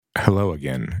Hello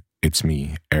again. It's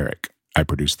me, Eric. I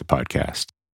produce the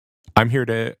podcast. I'm here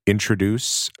to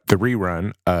introduce the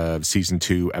rerun of Season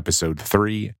 2, Episode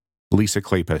 3, Lisa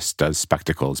Kleypas Does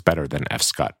Spectacles Better Than F.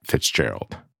 Scott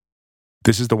Fitzgerald.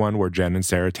 This is the one where Jen and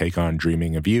Sarah take on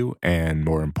Dreaming of You and,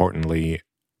 more importantly,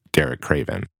 Derek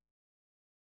Craven.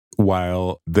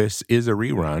 While this is a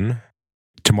rerun,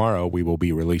 tomorrow we will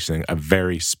be releasing a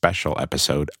very special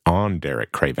episode on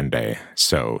Derek Craven Day,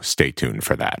 so stay tuned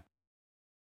for that.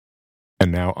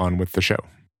 And now on with the show.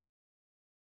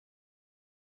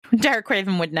 Derek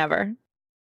Craven would never.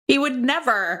 He would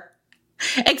never.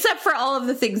 Except for all of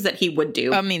the things that he would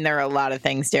do. I mean, there are a lot of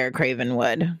things Derek Craven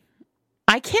would.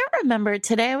 I can't remember.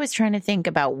 Today I was trying to think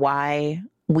about why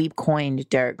we coined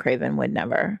Derek Craven would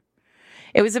never.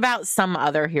 It was about some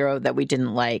other hero that we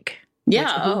didn't like.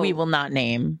 Yeah. Who we will not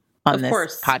name on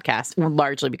this podcast,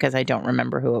 largely because I don't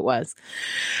remember who it was.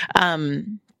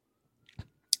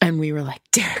 And we were like,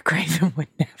 Derek Craven would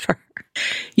never.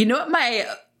 You know what my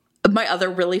other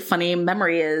really funny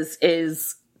memory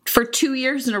is for 2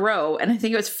 years in a row, and I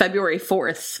think it was February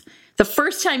 4th. The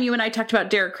first time you and I talked about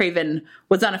Derek Craven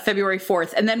was on a February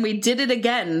 4th, and then we did it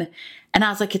again, and I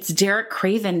was like, it's Derek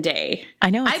Craven Day. I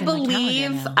know. I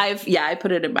believe I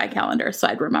put it in my calendar so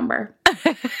I'd remember.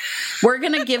 We're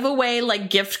going to give away like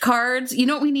gift cards. You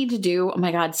know what we need to do? Oh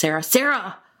my God, Sarah,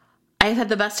 I've had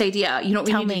the best idea. You know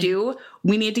what we need to do?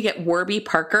 We need to get Warby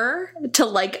Parker to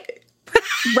like,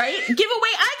 right? Give away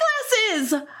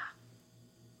eyeglasses.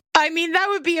 I mean, that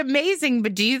would be amazing,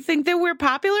 but do you think that we're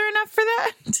popular enough for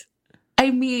that?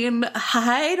 I mean,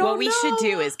 I don't know. What we should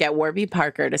do is get Warby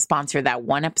Parker to sponsor that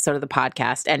one episode of the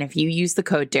podcast, and if you use the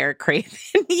code Derek Craven,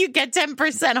 you get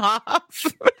 10% off.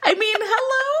 I mean,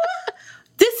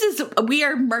 hello? We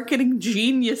are marketing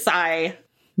genius.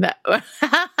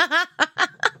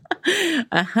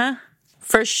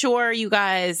 For sure, you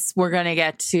guys, we're going to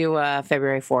get to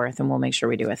February 4th, and we'll make sure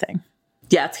we do a thing.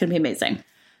 Yeah, it's going to be amazing.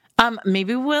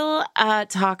 Maybe we'll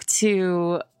talk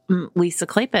to Lisa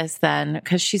Kleypas then,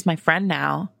 because she's my friend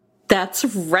now. That's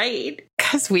right.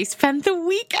 Because we spent the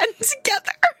weekend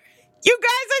together. You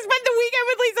guys, I spent the weekend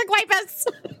with Lisa Kleypas.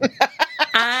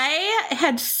 I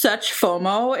had such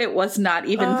FOMO. It was not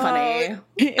even funny.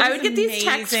 I would get these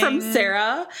texts from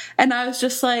Sarah, and I was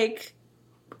just like,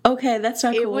 okay, that's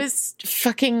not cool. It was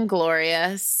fucking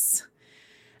glorious.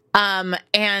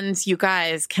 And you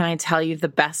guys, can I tell you the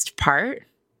best part?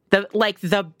 The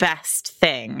best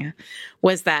thing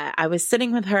was that I was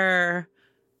sitting with her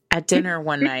at dinner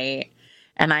one night,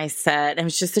 and I said, it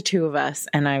was just the two of us,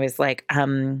 and I was like,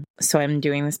 so I'm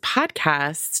doing this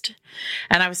podcast,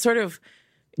 and I was sort of,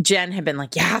 Jen had been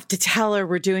like, you have to tell her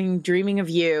we're doing Dreaming of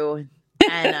You.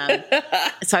 And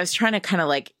so I was trying to kind of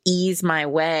like ease my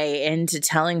way into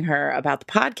telling her about the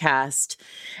podcast.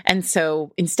 And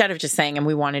so instead of just saying, and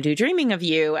we want to do Dreaming of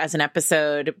You as an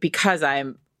episode, because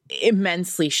I'm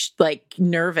immensely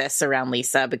nervous around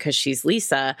Lisa because she's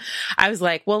Lisa, I was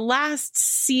like, well, last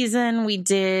season we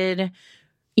did,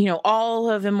 all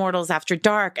of Immortals After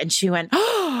Dark. And she went,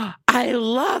 oh, I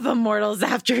love Immortals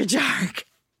After Dark.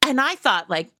 And I thought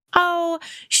like, oh,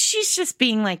 she's just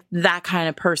being like that kind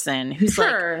of person who's so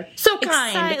kind,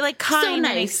 kind so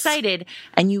nice. And excited.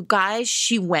 And you guys,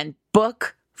 she went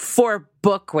book for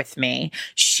book with me.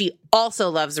 She also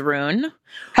loves Rune.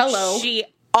 Hello. She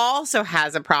also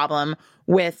has a problem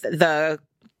with the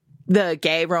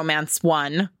gay romance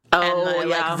one. Oh,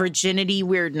 and the virginity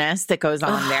weirdness that goes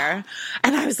on there.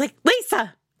 And I was like,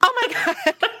 Lisa, oh my God.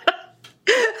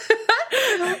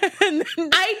 And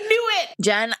I knew it.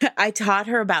 Jen, I taught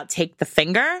her about Take the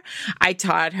Finger. I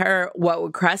taught her what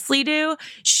would Cressley do.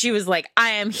 She was like, I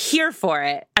am here for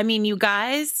it. I mean, you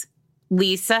guys,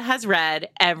 Lisa has read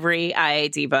every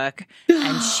IAD book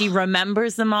and she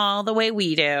remembers them all the way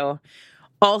we do.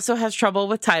 Also has trouble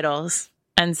with titles.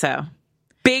 And so,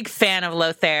 big fan of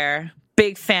Lothair,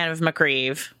 big fan of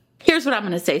McReeve. Here's what I'm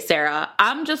going to say, Sarah.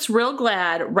 I'm just real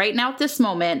glad right now at this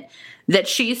moment that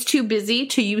she's too busy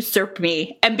to usurp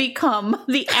me and become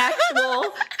the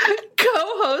actual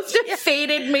co-host of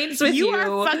Fated Mates with You. You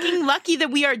are fucking lucky that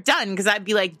we are done, because I'd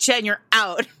be like, Jen, you're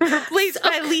out. Replaced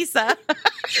by Lisa.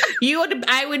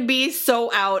 I would be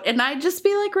so out, and I'd just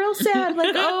be like real sad,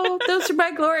 like, oh, those are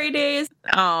my glory days.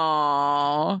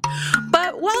 Aww.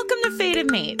 But welcome to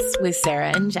Fated Mates with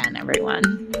Sarah and Jen,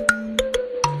 everyone.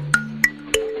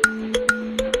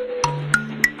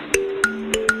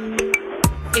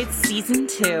 It's season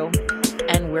 2,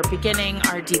 and we're beginning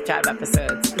our deep dive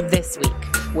episodes this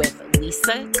week with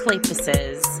Lisa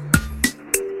Kleypas's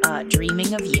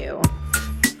Dreaming of You,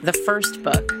 the first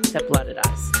book that blooded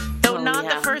us. Though not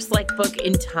the first book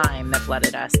in time that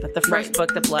blooded us, but the first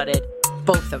book that blooded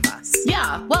both of us.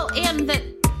 Yeah. Well, and that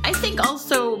I think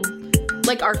also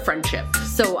like our friendship.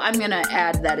 So I'm going to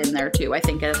add that in there too. I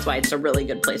think that's why it's a really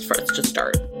good place for us to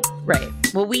start. Right.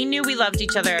 Well, we knew we loved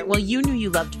each other. Well, you knew you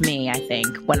loved me, I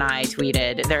think, when I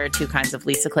tweeted, there are two kinds of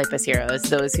Lisa Kleypas heroes,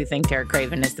 those who think Derek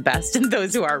Craven is the best and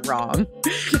those who are wrong.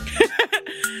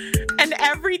 And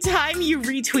every time you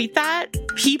retweet that,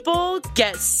 people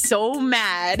get so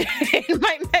mad in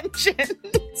my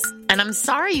mentions. And I'm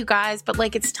sorry, you guys, but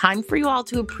like it's time for you all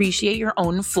to appreciate your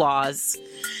own flaws.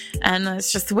 And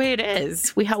it's just the way it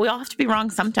is. We all have to be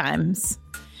wrong sometimes.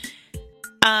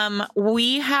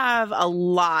 We have a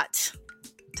lot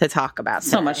to talk about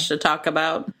today. So much to talk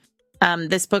about.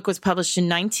 This book was published in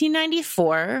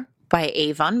 1994 by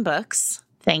Avon Books.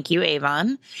 Thank you,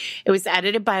 Avon. It was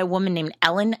edited by a woman named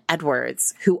Ellen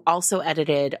Edwards, who also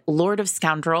edited Lord of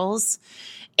Scoundrels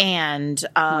and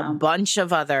a bunch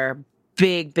of other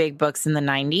big books in the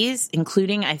 90s,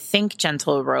 including, I think,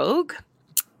 Gentle Rogue,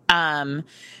 and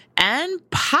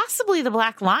possibly The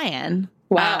Black Lion.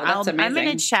 Wow, that's amazing. I'm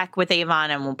going to check with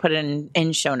Avon and we'll put it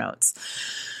in show notes.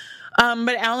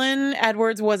 But Ellen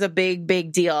Edwards was a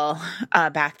big deal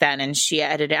back then, and she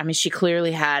edited. I mean, she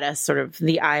clearly had a sort of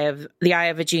the eye of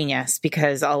a genius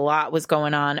because a lot was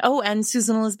going on. Oh, and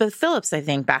Susan Elizabeth Phillips, I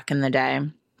think, back in the day.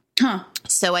 Huh.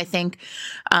 So I think,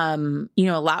 a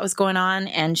lot was going on,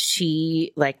 and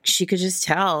she could just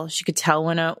tell. She could tell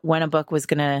when a book was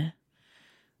gonna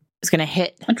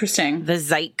hit. Interesting. The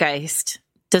zeitgeist.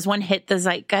 Does one hit the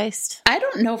zeitgeist? I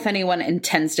don't know if anyone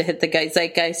intends to hit the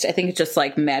zeitgeist. I think it just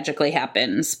like magically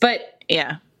happens. But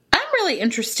yeah, I'm really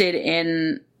interested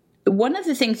in one of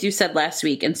the things you said last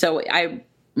week. And so I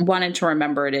wanted to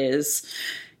remember it is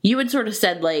you had sort of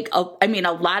said like, a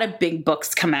lot of big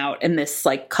books come out in this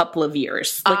like couple of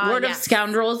years. Like Lord of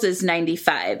Scoundrels is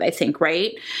 95, I think,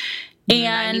 right?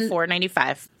 And 94,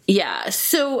 95. Yeah.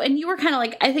 So, and you were kind of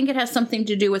like, I think it has something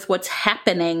to do with what's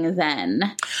happening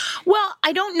then. Well,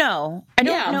 I don't know. I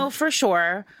don't know for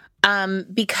sure.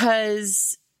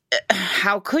 Because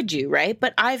how could you, right?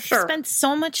 But I've spent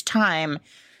so much time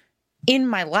in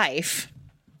my life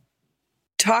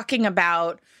talking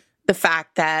about the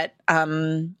fact that,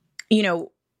 that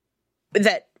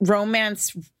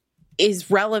romance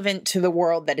is relevant to the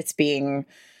world that it's being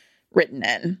written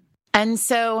in. And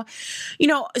so,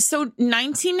 so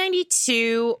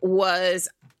 1992 was,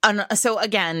 so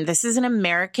again, this is an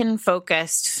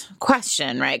American-focused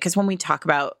question, right? Because when I talk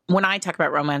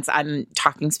about romance, I'm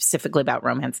talking specifically about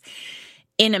romance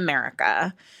in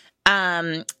America.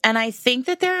 And I think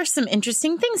that there are some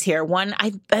interesting things here. One,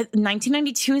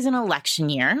 1992 is an election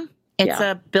year. It's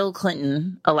a Bill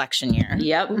Clinton election year.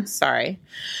 Yep. Oops, sorry.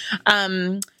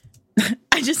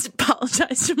 I just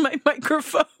apologized to my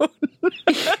microphone.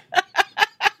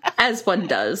 As one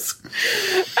does.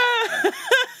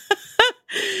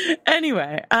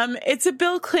 Anyway, it's a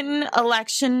Bill Clinton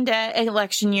election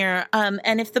year.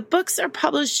 And if the books are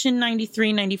published in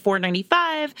 93, 94,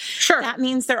 95, that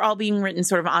means they're all being written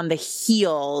sort of on the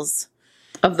heels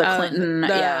of the Clinton,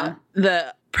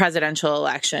 the presidential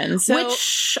election. So,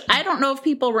 which I don't know if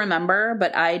people remember,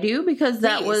 but I do because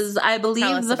that was, I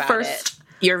believe, the first.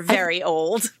 You're very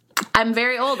old. I'm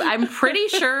very old. I'm pretty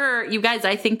sure, you guys,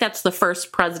 I think that's the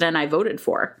first president I voted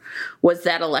for was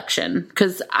that election.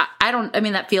 Because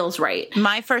that feels right.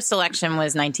 My first election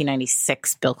was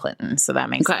 1996, Bill Clinton. So that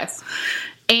makes sense.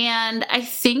 And I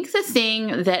think the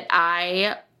thing that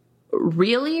I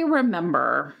really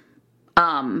remember,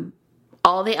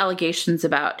 all the allegations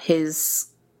about his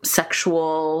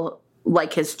sexual,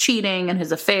 like his cheating and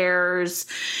his affairs.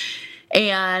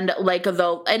 And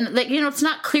it's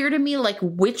not clear to me like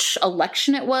which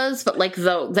election it was, but like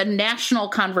the national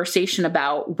conversation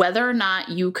about whether or not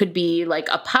you could be like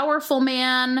a powerful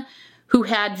man who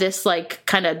had this like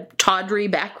kind of tawdry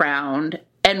background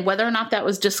and whether or not that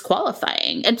was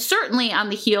disqualifying. And certainly on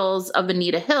the heels of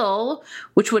Anita Hill,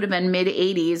 which would have been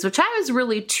mid-'80s, which I was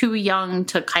really too young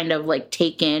to kind of like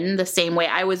take in the same way.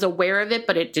 I was aware of it,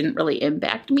 but it didn't really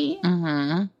impact me.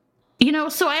 Mm-hmm.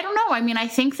 So I don't know. I mean, I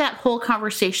think that whole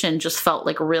conversation just felt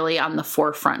like really on the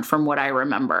forefront from what I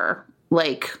remember.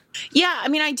 Like, yeah, I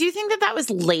mean, I do think that was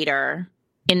later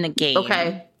in the game.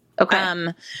 Okay.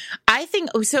 I think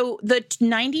so. The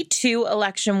 92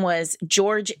 election was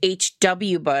George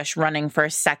H.W. Bush running for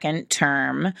a second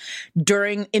term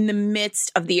in the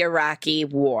midst of the Iraqi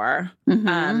war.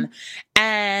 Mm-hmm.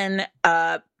 And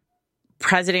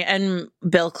President and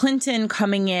Bill Clinton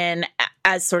coming in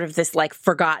as sort of this like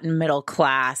forgotten middle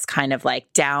class kind of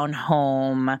like down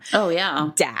home. Oh yeah.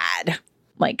 Dad,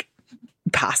 like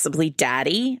possibly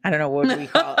daddy. I don't know. What do we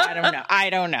call it? I don't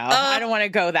know. I don't want to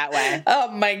go that way.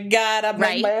 Oh my God.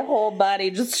 My whole body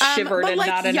just shivered and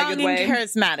not in a good way. Young and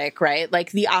charismatic, right?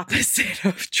 Like the opposite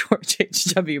of George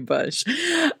H.W. Bush.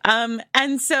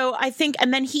 And so I think,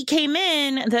 and then he came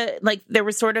in, there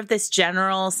was sort of this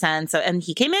general sense of, and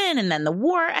he came in and then the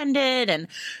war ended and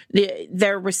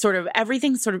there was sort of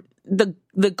everything sort of,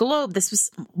 the globe, this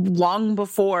was long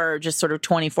before just sort of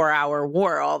 24-hour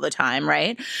war all the time,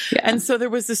 right? Yeah. And so there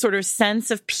was this sort of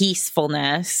sense of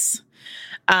peacefulness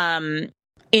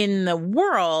in the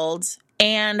world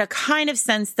and a kind of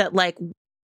sense that like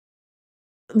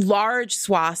large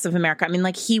swaths of America, I mean,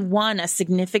 like he won a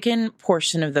significant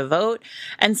portion of the vote.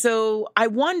 And so I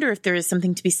wonder if there is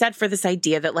something to be said for this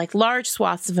idea that like large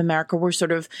swaths of America were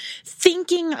sort of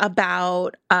thinking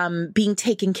about being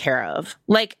taken care of.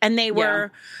 Like, and they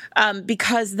were,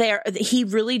 because he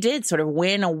really did sort of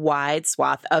win a wide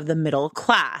swath of the middle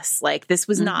class. Like this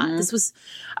was this was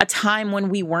a time when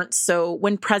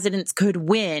when presidents could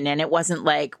win and it wasn't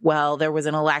like, well, there was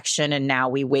an election and now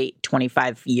we wait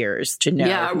 25 years to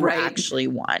know who actually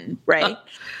won, right?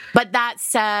 But that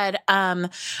said,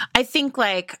 I think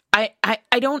like I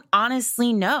don't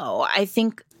honestly know. I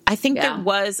think there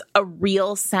was a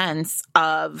real sense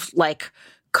of like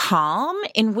calm,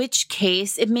 in which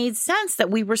case it made sense that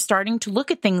we were starting to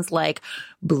look at things like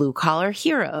blue collar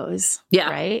heroes. Yeah.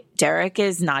 Right. Derek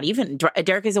is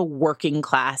a working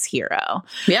class hero.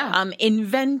 Yeah.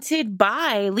 Invented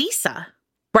by Lisa.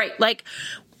 Right. Like,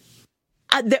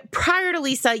 prior to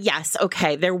Lisa, yes,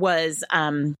 okay, there was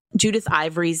Judith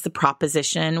Ivory's The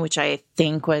Proposition, which I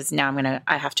think was, I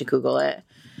have to Google it.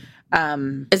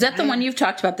 Is that the one you've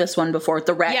talked about this one before,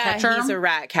 the rat catcher? Yeah, he's a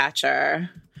rat catcher.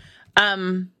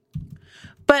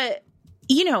 But,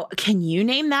 can you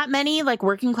name that many, like,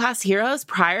 working class heroes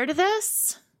prior to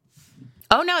this?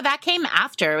 Oh, no, that came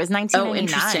after. It was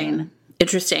 1999. Oh,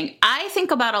 Interesting. I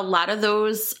think about a lot of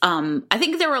those. I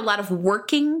think there were a lot of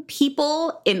working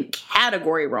people in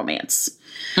category romance,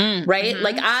 right? Mm-hmm.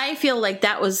 Like I feel like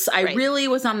that was, I really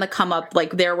was on the come up.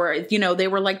 Like there were, they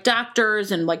were like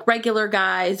doctors and like regular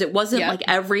guys. It wasn't like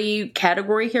every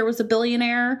category here was a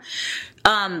billionaire.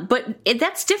 But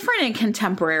that's different in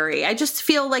contemporary. I just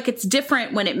feel like it's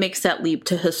different when it makes that leap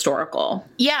to historical.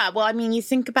 Yeah. Well, I mean, you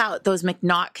think about those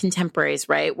McNaught contemporaries,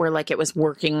 right? Where like it was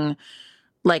working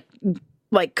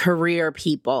like career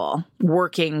people,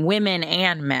 working women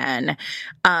and men.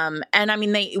 And I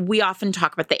mean, we often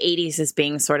talk about the 80s as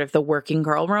being sort of the working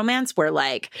girl romance where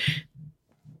like,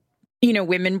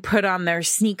 women put on their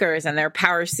sneakers and their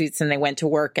power suits and they went to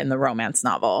work in the romance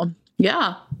novel.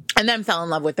 Yeah. And then fell in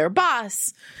love with their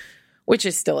boss, which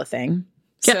is still a thing.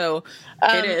 Yeah, so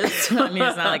it is. I mean,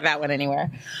 it's not like that went anywhere.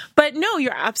 But no,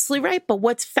 you're absolutely right. But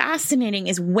what's fascinating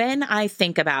is when I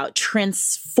think about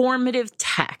transformative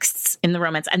texts in the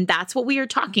romance, and that's what we are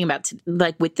talking about.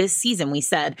 Like with this season, we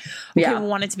said, okay, we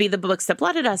want it to be the books that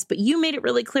blooded us, but you made it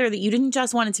really clear that you didn't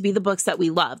just want it to be the books that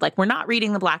we loved. Like we're not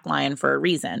reading The Black Lion for a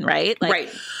reason, right? Like,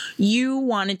 you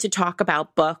wanted to talk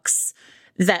about books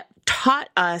that taught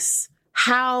us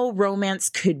how romance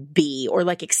could be or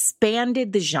like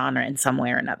expanded the genre in some way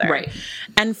or another. Right.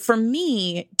 And for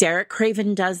me, Derek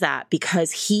Craven does that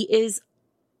because he is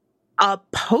a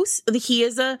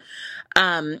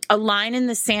line in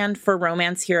the sand for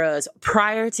romance heroes.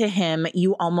 Prior to him,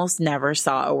 you almost never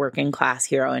saw a working class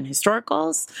hero in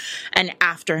historicals. And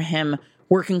after him,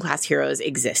 working class heroes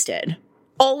existed.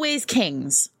 Always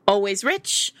kings, always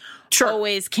rich,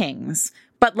 always kings.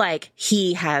 But like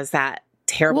he has that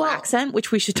terrible accent, which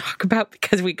we should talk about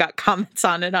because we got comments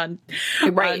on it on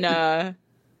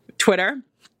Twitter.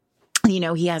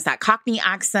 He has that Cockney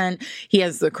accent. He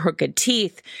has the crooked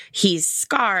teeth. He's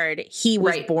scarred. He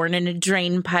was born in a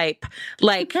drain pipe.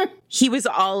 Like he was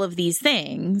all of these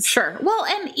things. Sure. Well,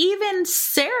 and even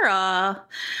Sarah,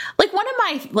 like one of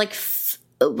my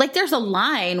like there's a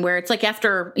line where it's like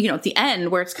after, at the end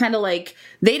where it's kind of like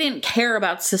they didn't care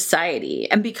about society.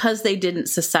 And because they didn't,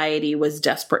 society was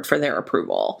desperate for their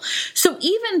approval. So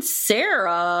even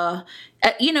Sarah,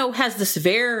 has this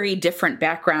very different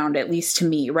background, at least to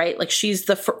me, right? Like she's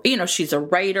she's a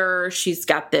writer. She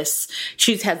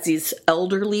has these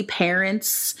elderly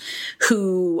parents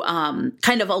who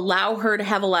kind of allow her to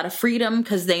have a lot of freedom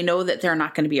because they know that they're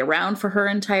not going to be around for her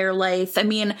entire life. I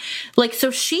mean, like,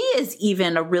 so she is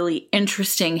even a really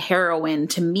interesting heroine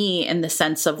to me in the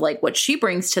sense of like what she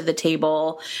brings to the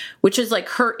table, which is like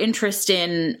her interest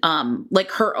in like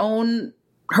her own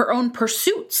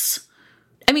pursuits.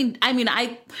 I mean,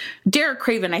 Derek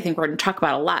Craven, I think we're going to talk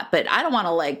about a lot, but I don't want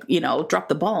to drop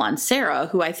the ball on Sarah,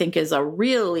 who I think is a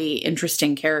really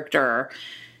interesting character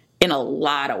in a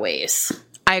lot of ways.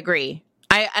 I agree.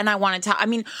 I want to talk. I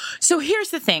mean, so here's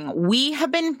the thing. We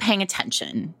have been paying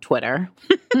attention, Twitter.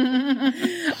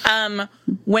 When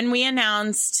we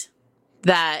announced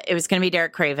that it was going to be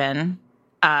Derek Craven,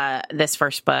 this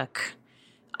first book,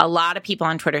 a lot of people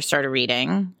on Twitter started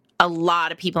reading. A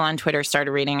lot of people on Twitter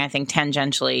started reading. I think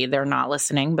tangentially, they're not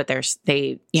listening, but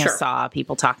they saw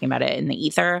people talking about it in the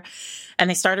ether, and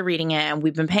they started reading it. And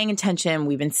we've been paying attention.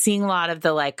 We've been seeing a lot of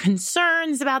the like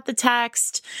concerns about the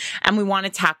text, and we want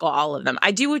to tackle all of them. I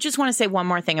do just want to say one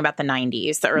more thing about the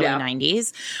 90s, the early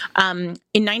 90s.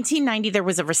 In 1990, there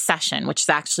was a recession, which is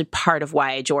actually part of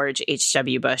why George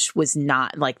H.W. Bush was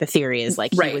not, like, the theory is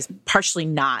like he was partially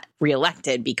not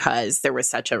reelected because there was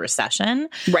such a recession,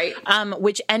 right?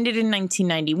 Which ended in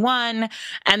 1991,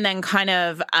 and then kind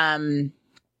of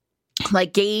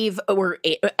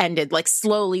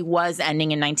slowly was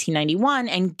ending in 1991,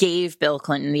 and gave Bill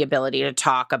Clinton the ability to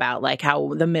talk about like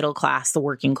how the middle class, the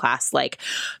working class, like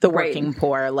the working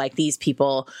poor, like these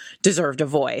people deserved a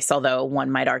voice. Although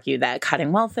one might argue that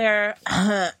cutting welfare,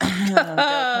 Bill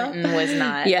Clinton was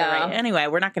not the right. Anyway,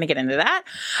 we're not going to get into that.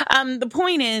 The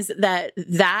point is that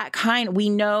we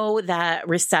know that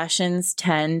recessions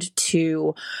tend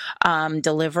to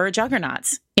deliver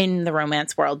juggernauts in the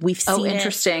romance world. We've seen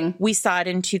interesting. We saw it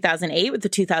in 2008 with the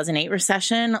 2008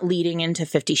 recession leading into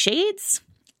 50 Shades.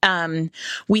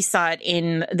 We saw it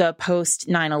in the post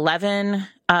 9/11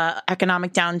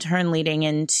 economic downturn leading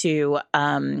into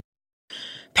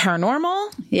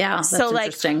paranormal. Yeah, that's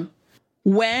interesting.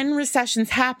 When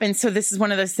recessions happen, so this is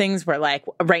one of those things where, like,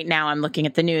 right now I'm looking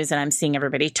at the news and I'm seeing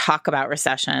everybody talk about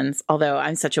recessions, although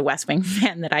I'm such a West Wing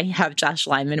fan that I have Josh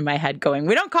Lyman in my head going,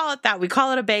 we don't call it that, we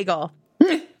call it a bagel.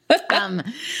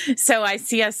 So I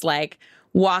see us, like,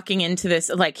 walking into this,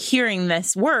 like, hearing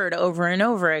this word over and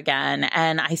over again,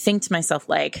 and I think to myself,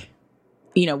 like,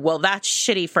 you know, well, that's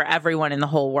shitty for everyone in the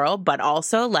whole world, but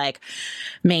also, like,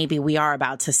 maybe we are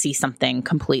about to see something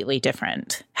completely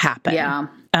different happen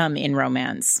in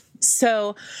romance.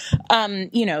 So,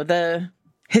 you know, the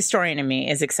historian in me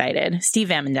is excited. Steve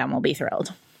Van Dam will be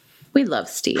thrilled. We love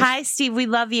Steve. Hi, Steve. We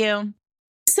love you.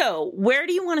 So where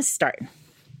do you want to start?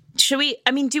 Should we,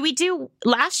 I mean,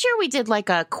 last year we did like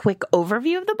a quick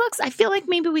overview of the books. I feel like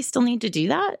maybe we still need to do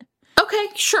that. Okay,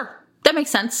 sure. That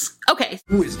makes sense. Okay.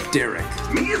 Who is Derek?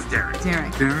 Me is Derek.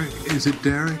 Derek. Is it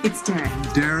Derek? It's Derek.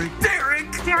 Derek.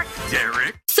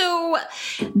 Derek. So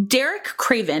Derek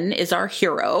Craven is our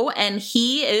hero, and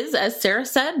he is, as Sarah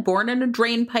said, born in a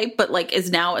drain pipe, but like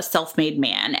is now a self-made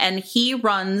man. And he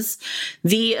runs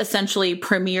the essentially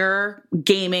premier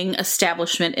gaming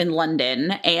establishment in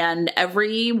London. And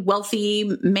every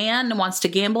wealthy man wants to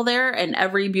gamble there, and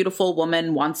every beautiful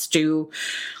woman wants to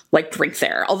like drink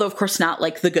there. Although, of course, not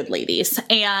like the good ladies.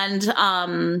 And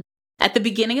at the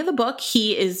beginning of the book,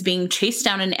 he is being chased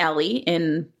down an alley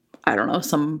in, I don't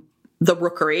know, the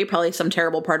Rookery, probably some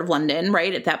terrible part of London,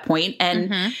 right, at that point.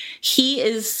 And he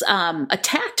is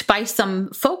attacked by some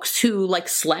folks who, like,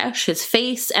 slash his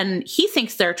face, and he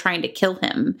thinks they're trying to kill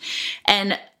him.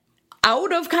 And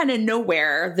out of kind of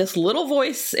nowhere, this little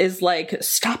voice is like,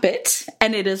 stop it.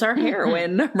 And it is our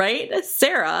heroine, right?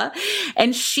 Sarah.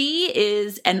 And she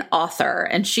is an author,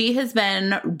 and she has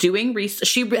been doing research.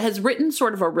 She has written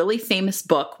sort of a really famous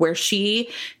book where she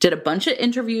did a bunch of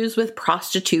interviews with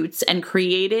prostitutes and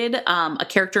created a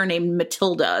character named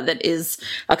Matilda that is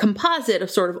a composite of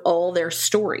sort of all their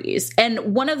stories.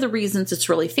 And one of the reasons it's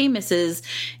really famous is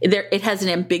it has an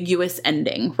ambiguous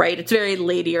ending, right? It's very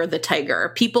Lady or the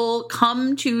Tiger. People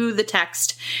come to the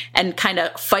text and kind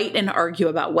of fight and argue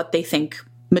about what they think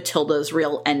Matilda's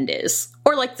real end is,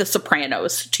 or like The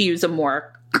Sopranos, to use a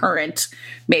more current,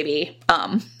 maybe,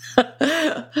 a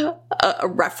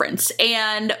reference.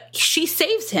 And she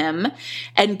saves him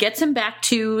and gets him back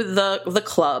to the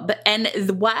club. And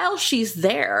while she's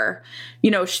there,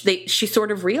 you know, she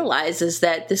sort of realizes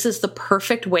that this is the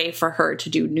perfect way for her to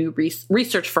do new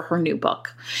research for her new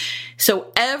book.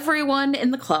 So everyone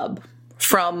in the club,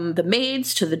 from the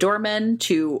maids to the doormen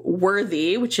to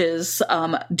Worthy, which is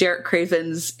Derek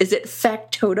Craven's, is it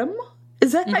factotum?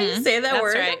 Is that how you say that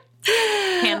word? That's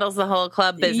right. Handles the whole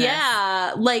club business.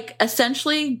 Yeah, like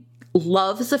essentially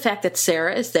loves the fact that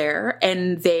Sarah is there,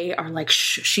 and they are like,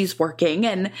 she's working,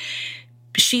 and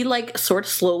she like sort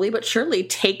of slowly but surely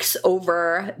takes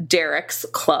over Derek's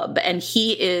club, and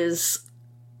he is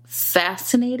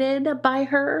fascinated by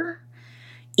her.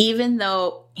 Even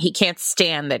though he can't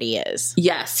stand that he is.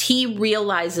 Yes, he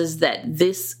realizes that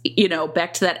this, you know,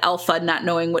 back to that alpha not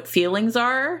knowing what feelings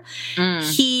are,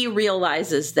 he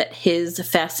realizes that his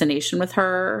fascination with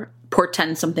her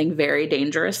portends something very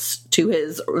dangerous to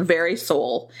his very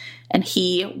soul, and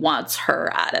he wants her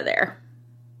out of there.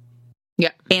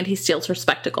 Yeah. And he steals her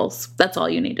spectacles. That's all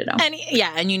you need to know. And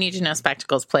you need to know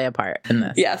spectacles play a part in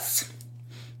this. Yes.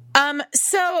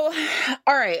 So,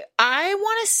 all right, I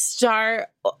want to start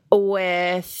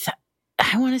with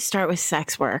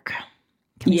sex work.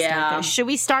 Can we start there? Should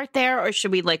we start there or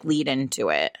should we lead into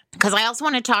it? Because I also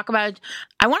want to talk about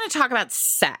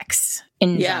sex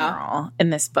in general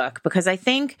in this book, because I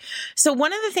think, so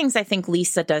one of the things I think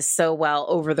Lisa does so well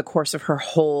over the course of her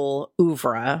whole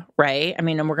oeuvre, right? I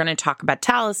mean, and we're going to talk about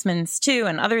talismans too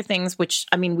and other things, which,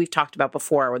 I mean, we've talked about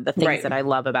before, the things that I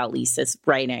love about Lisa's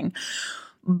writing.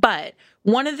 But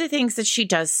one of the things that she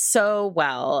does so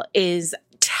well is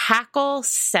tackle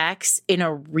sex in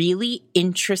a really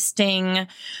interesting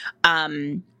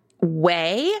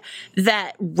way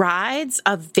that rides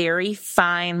a very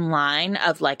fine line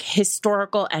of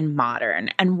historical and modern.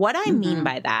 And what I mean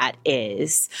by that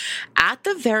is at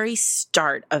the very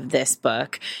start of this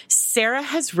book, Sarah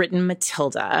has written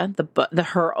Matilda,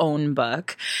 her own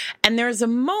book. And there's a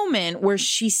moment where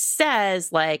she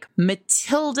says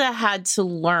Matilda had to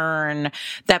learn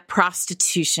that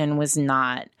prostitution was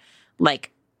not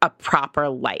a proper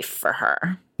life for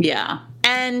her. Yeah.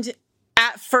 And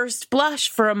at first blush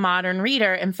for a modern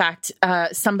reader, in fact,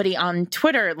 somebody on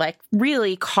Twitter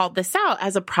really called this out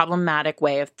as a problematic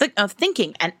way of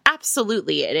thinking. And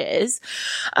absolutely it is.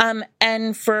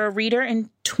 And for a reader in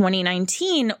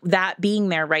 2019, that being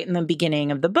there right in the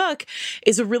beginning of the book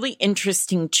is a really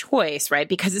interesting choice, right?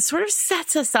 Because it sort of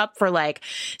sets us up for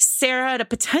Sarah to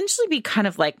potentially be kind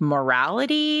of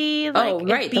morality.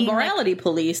 The morality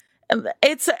police.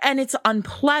 It's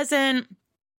unpleasant.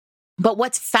 But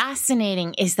what's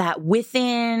fascinating is that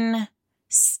within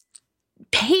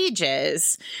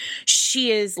pages,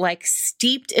 she is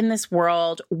steeped in this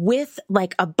world with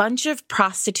a bunch of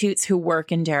prostitutes who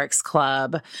work in Derek's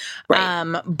club,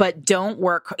 but don't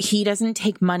work. He doesn't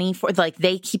take money for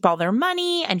they keep all their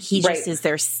money, and he just is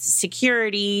their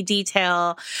security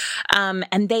detail.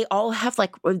 And they all have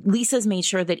Lisa's made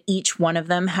sure that each one of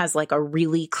them has a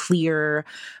really clear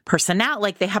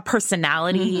personality. They have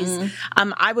personalities.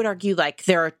 Mm-hmm. I would argue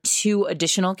there are two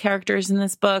additional characters in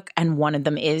this book, and one of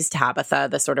them is Tabitha,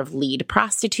 the sort of lead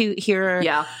prostitute here.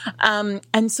 Yeah.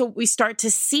 And so what we start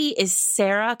to see is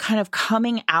Sarah kind of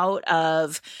coming out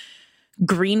of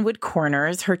Greenwood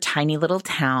Corners, her tiny little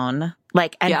town,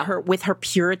 her with her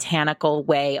puritanical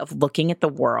way of looking at the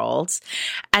world,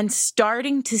 and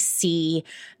starting to see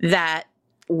that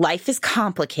life is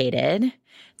complicated,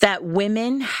 that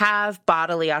women have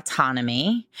bodily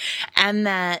autonomy, and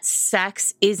that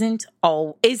sex isn't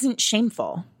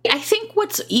shameful. I think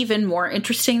what's even more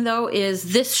interesting, though,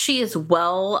 is she is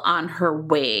well on her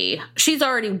way. She's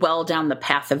already well down the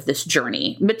path of this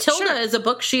journey. Matilda is a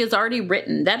book she has already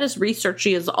written. That is research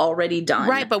she has already done.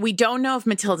 Right, but we don't know if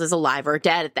Matilda's alive or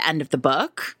dead at the end of the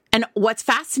book. And what's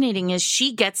fascinating is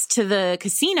she gets to the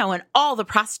casino and all the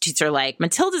prostitutes are like,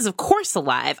 Matilda's of course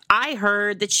alive. I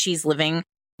heard that she's living.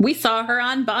 We saw her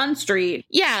on Bond Street.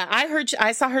 Yeah,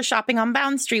 I saw her shopping on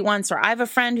Bond Street once, or I have a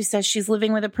friend who says she's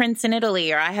living with a prince in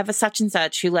Italy, or I have a such and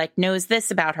such who knows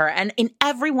this about her. And in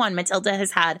every one, Matilda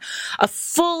has had a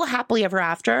full happily ever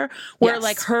after, where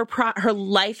her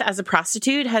life as a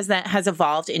prostitute has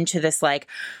evolved into this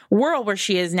world where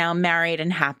she is now married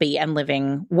and happy and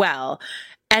living well.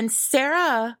 And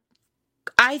Sarah,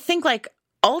 I think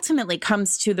ultimately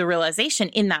comes to the realization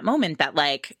in that moment that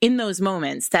in those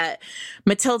moments that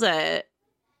Matilda,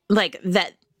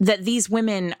 that these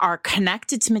women are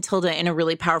connected to Matilda in a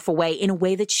really powerful way, in a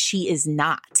way that she is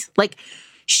not.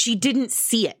 She didn't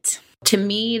see it. To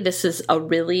me, this is a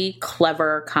really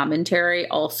clever commentary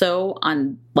also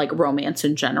on romance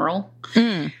in general.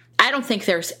 I don't think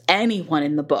there's anyone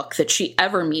in the book that she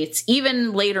ever meets,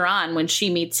 even later on when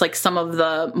she meets some of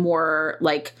the more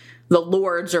the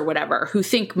lords or whatever, who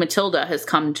think Matilda has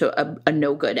come to a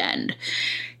no good end.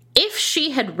 If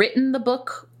she had written the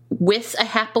book with a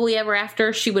happily ever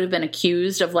after, she would have been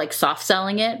accused of soft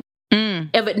selling it,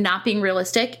 of it not being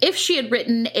realistic. If she had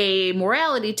written a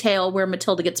morality tale where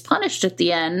Matilda gets punished at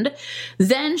the end,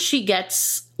 then she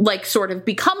gets sort of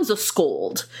becomes a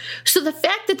scold. So the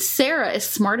fact that Sarah is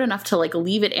smart enough to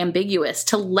leave it ambiguous,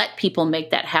 to let people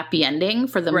make that happy ending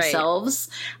for themselves,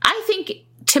 I think,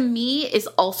 to me, is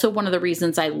also one of the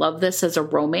reasons I love this as a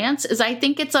romance, is I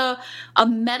think it's a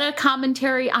meta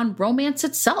commentary on romance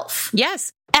itself.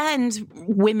 Yes. And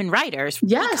women writers.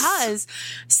 Yes. Because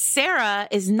Sarah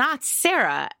is not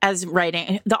Sarah as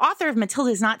writing. The author of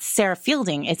Matilda is not Sarah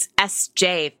Fielding. It's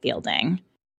S.J. Fielding,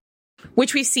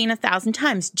 which we've seen 1,000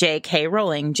 times. J.K.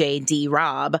 Rowling, J.D.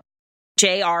 Robb,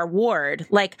 J.R. Ward.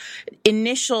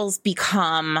 Initials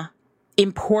become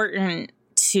important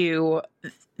to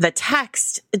the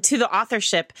text, to the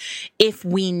authorship, if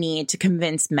we need to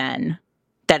convince men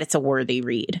that it's a worthy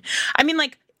read. I mean,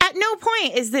 like, at no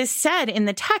point is this said in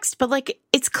the text, but like,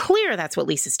 it's clear that's what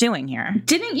Lisa's doing here.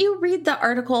 Didn't you read the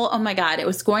article? Oh my God, it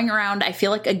was going around, I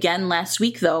feel like again last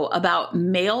week though, about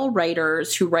male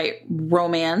writers who write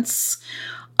romance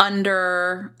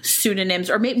under pseudonyms,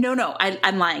 or maybe, no,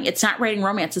 I'm lying. It's not writing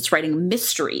romance, it's writing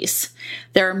mysteries.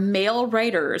 There are male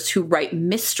writers who write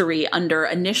mystery under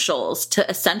initials to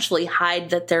essentially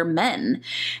hide that they're men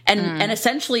and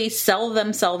essentially sell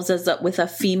themselves with a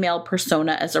female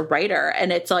persona as a writer.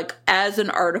 And it's like, as an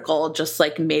article, just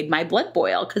like made my blood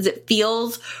boil because it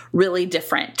feels really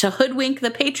different to hoodwink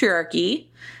the patriarchy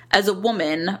as a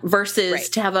woman versus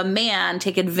to have a man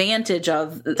take advantage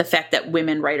of the fact that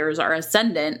women writers are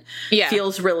ascendant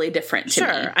feels really different to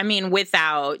me. I mean,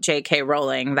 without J.K.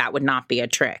 Rowling, that would not be a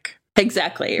trick.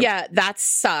 Exactly. Yeah, that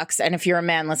sucks. And if you're a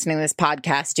man listening to this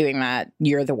podcast doing that,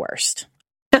 you're the worst.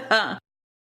 Like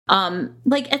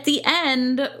at the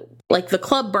end, like the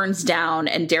club burns down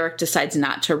and Derek decides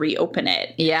not to reopen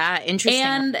it. Yeah, interesting.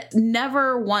 And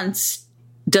never once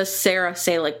does Sarah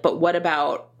say like, but what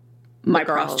about my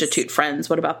prostitute friends?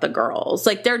 What about the girls?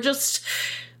 Like, they're just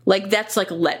like, that's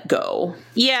like, let go.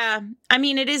 Yeah. I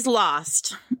mean, it is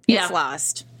lost. It's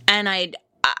lost. And I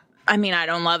mean, I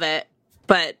don't love it,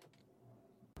 but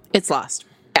it's lost.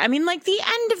 I mean, like, the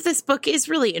end of this book is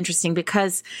really interesting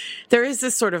because there is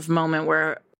this sort of moment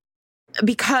where,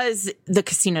 because the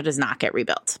casino does not get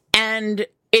rebuilt. And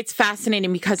it's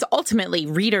fascinating because ultimately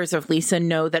readers of Lisa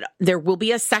know that there will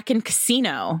be a second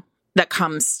casino that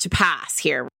comes to pass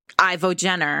here. Ivo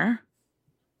Jenner,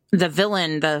 the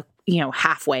villain, the,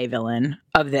 halfway villain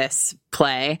of this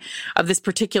play, of this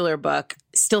particular book,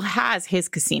 still has his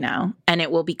casino, and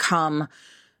it will become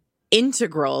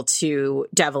integral to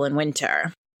Devil in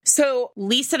Winter. So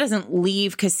Lisa doesn't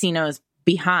leave casinos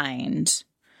behind.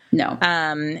 No.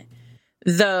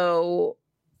 Though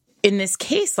in this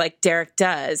case, like Derek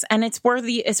does, and it's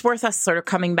worth us sort of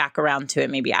coming back around to it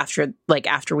maybe after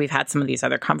we've had some of these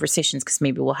other conversations, because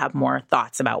maybe we'll have more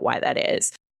thoughts about why that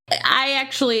is. I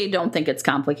actually don't think it's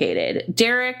complicated.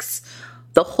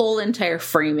 The whole entire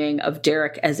framing of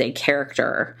Derek as a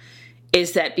character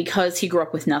is that because he grew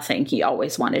up with nothing, he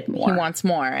always wanted more. He wants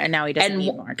more, and now he doesn't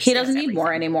need more. He doesn't need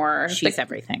more anymore. She's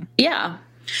everything. Yeah.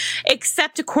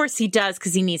 Except, of course, he does,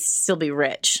 because he needs to still be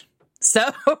rich.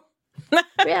 So...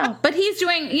 Yeah, but he's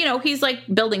doing, he's like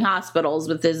building hospitals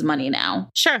with his money now.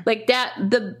 Sure. Like that,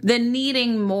 the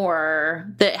needing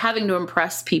more, the having to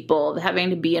impress people, the having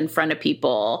to be in front of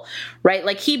people, right?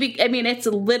 Like it's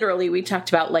literally, we talked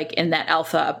about like in that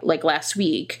alpha, like last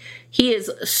week, he is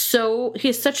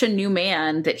such a new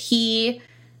man that he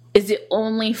is the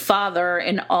only father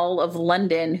in all of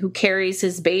London who carries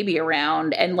his baby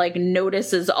around and like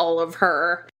notices all of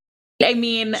her. I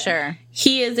mean, sure.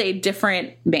 He is a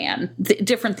different man.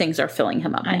 Different things are filling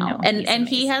him up now. And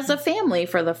he has a family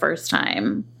for the first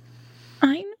time.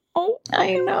 I know.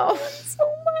 So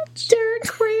much. Derek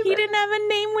Craven. He didn't have a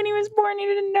name when he was born. He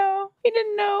didn't know. He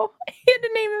had to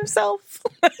name himself.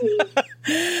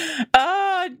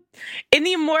 In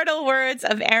the immortal words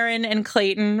of Aaron and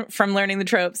Clayton from Learning the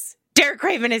Tropes, Derek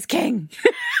Craven is king.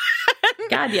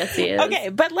 God, yes, he is. Okay,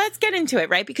 but let's get into it,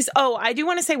 right? Because, I do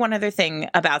want to say one other thing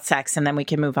about sex, and then we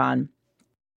can move on.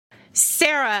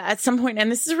 Sarah, at some point,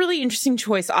 and this is a really interesting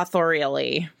choice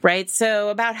authorially, right? So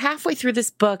about halfway through this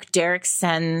book, Derek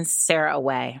sends Sarah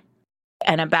away.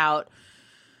 And about,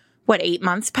 8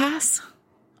 months pass?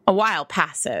 A while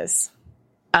passes.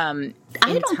 I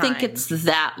don't think it's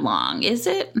that long, is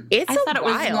it? I thought it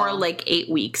was more like 8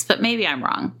 weeks, but maybe I'm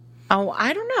wrong. Oh,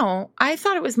 I don't know. I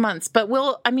thought it was months, but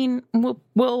we'll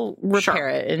repair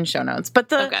it in show notes.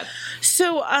 But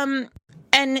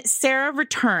and Sarah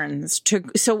returns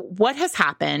so what has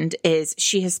happened is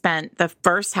she has spent the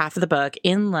first half of the book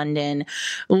in London,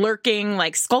 lurking,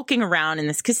 like skulking around in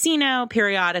this casino,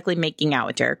 periodically making out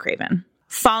with Derek Craven.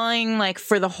 Falling like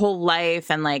for the whole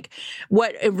life, and like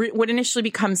what initially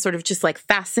becomes sort of just like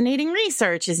fascinating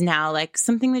research is now like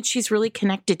something that she's really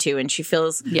connected to, and she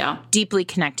feels deeply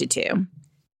connected to.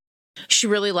 She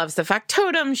really loves the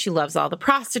factotum. She loves all the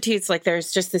prostitutes. Like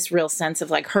there's just this real sense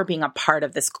of like her being a part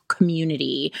of this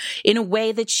community in a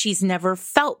way that she's never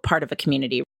felt part of a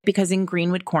community. Because in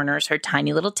Greenwood Corners, her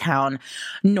tiny little town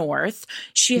north,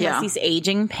 she has these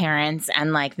aging parents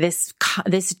and like this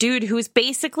dude who's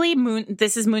basically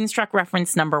this is Moonstruck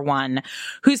reference number 1,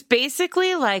 who's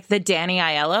basically like the Danny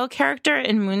Aiello character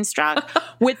in Moonstruck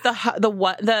with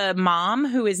the mom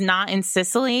who is not in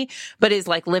Sicily but is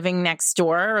like living next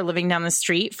door or living down the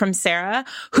street from Sarah,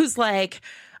 who's like,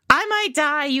 I might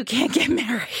die. You can't get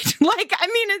married. Like, I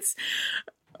mean, it's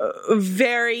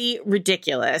very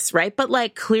ridiculous, right? But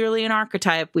like clearly an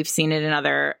archetype. We've seen it in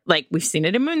other, like we've seen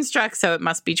it in Moonstruck, so it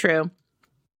must be true.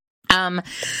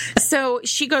 So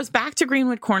she goes back to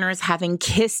Greenwood Corners, having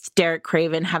kissed Derek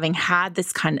Craven, having had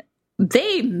this kind of,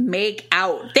 they make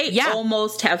out. They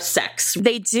almost have sex.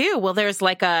 They do. Well, there's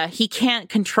like he can't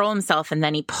control himself, and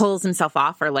then he pulls himself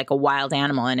off her like a wild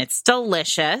animal, and it's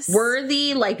delicious.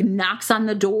 Worthy, like, knocks on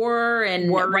the door,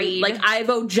 and right, like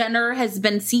Ivo Jenner has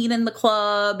been seen in the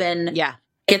club, and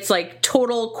it's like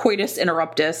total coitus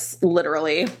interruptus,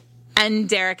 literally. And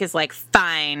Derek is like,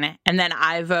 fine. And then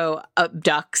Ivo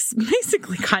abducts,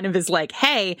 basically kind of is like,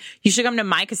 hey, you should come to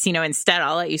my casino instead.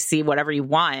 I'll let you see whatever you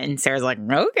want. And Sarah's like,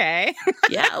 okay.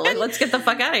 Yeah, like, let's get the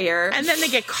fuck out of here. And then they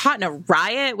get caught in a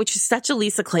riot, which is such a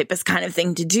Lisa Kleypas kind of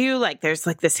thing to do. Like, there's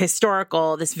like this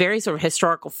very sort of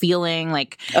historical feeling,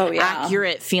 like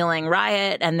accurate feeling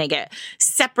riot. And they get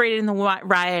separated in the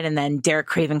riot. And then Derek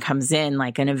Craven comes in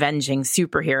like an avenging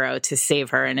superhero to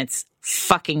save her. And it's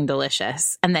fucking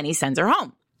delicious. And then he sends her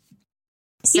home.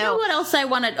 So, you know what else I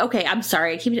wanted? Okay, I'm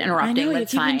sorry. I keep interrupting, but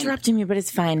it's fine. You keep interrupting me, but it's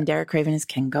fine. Derek Craven is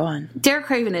king. Go on. Derek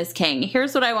Craven is king.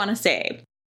 Here's what I want to say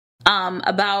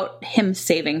about him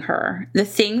saving her. The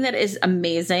thing that is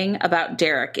amazing about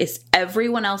Derek is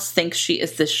everyone else thinks she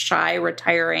is this shy,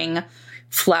 retiring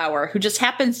flower who just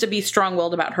happens to be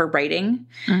strong-willed about her writing.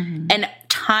 Mm-hmm. And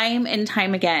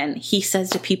time again, he says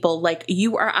to people, like,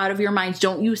 you are out of your minds.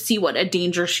 Don't you see what a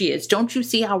danger she is? Don't you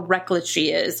see how reckless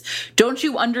she is? Don't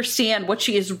you understand what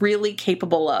she is really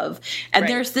capable of? And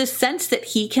there's this sense that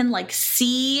he can, like,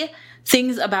 see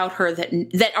things about her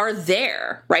that are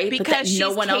there, right? Because but that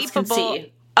no one else can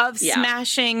see. Of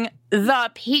smashing the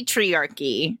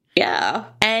patriarchy. Yeah.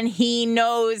 And he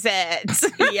knows it.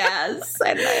 Yes.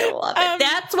 And I love it.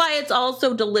 That's why it's all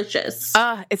so delicious.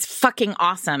 It's fucking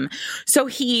awesome. So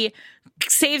he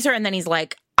saves her, and then he's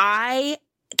like, I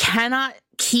cannot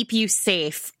keep you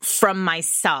safe from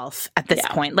myself at this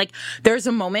point. Like, there's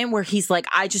a moment where he's like,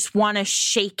 I just want to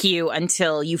shake you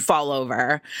until you fall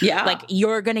over. Yeah. Like,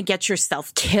 you're going to get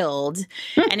yourself killed.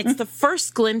 And it's the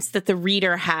first glimpse that the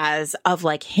reader has of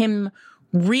like him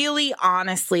really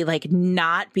honestly, like,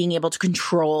 not being able to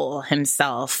control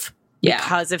himself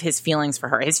because of his feelings for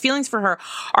her. His feelings for her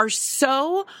are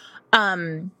so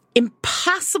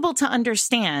impossible to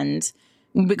understand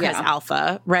because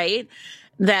alpha, right?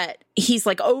 That he's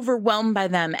like overwhelmed by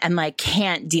them and like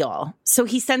can't deal. So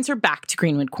he sends her back to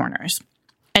Greenwood Corners.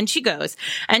 And she goes,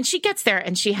 and she gets there,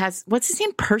 and she has, what's his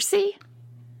name? Percy?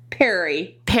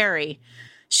 Perry.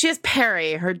 She has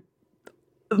Perry, her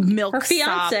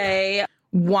fiance,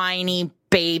 whiny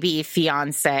baby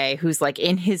fiance, who's like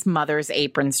in his mother's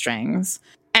apron strings.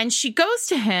 And she goes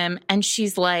to him and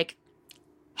she's like,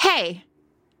 hey,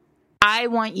 I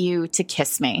want you to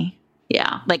kiss me.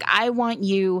 Yeah. Like, I want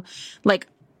you, like,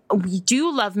 do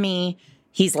you love me?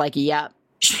 He's like, yep.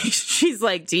 She's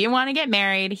like, do you want to get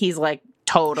married? He's like,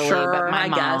 totally, sure, but my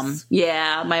mom. Guess.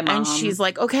 Yeah, my mom. And she's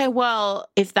like, okay, well,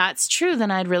 if that's true,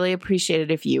 then I'd really appreciate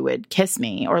it if you would kiss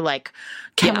me. Or like,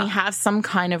 can we have some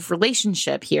kind of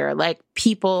relationship here? Like,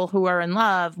 people who are in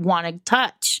love want to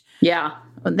touch. Yeah.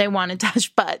 They want to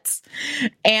touch butts.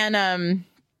 And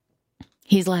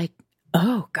he's like,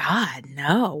 oh, God,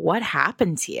 no. What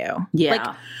happened to you? Yeah.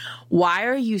 Like, why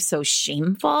are you so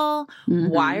shameful? Mm-hmm.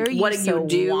 Why are you so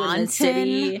wanton? In the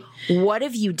city? What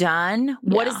have you done?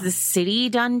 What has the city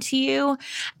done to you?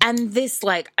 And this,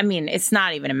 like, I mean, it's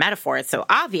not even a metaphor. It's so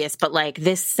obvious. But, like,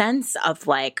 this sense of,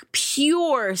 like,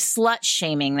 pure slut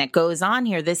shaming that goes on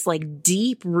here, this, like,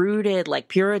 deep-rooted, like,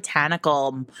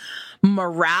 puritanical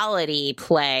morality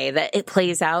play that it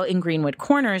plays out in Greenwood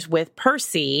Corners with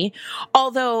Percy.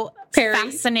 Although Perry.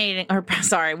 Fascinating, or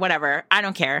sorry, whatever. I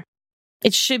don't care.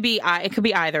 It should be, it could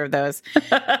be either of those.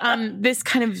 This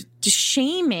kind of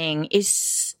shaming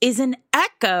is an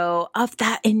echo of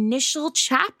that initial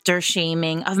chapter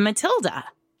shaming of Matilda.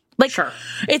 Like, sure.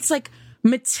 It's like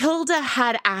Matilda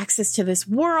had access to this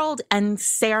world and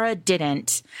Sarah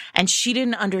didn't. And she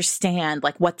didn't understand,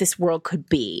 like, what this world could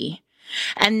be.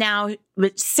 And now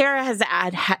Sarah has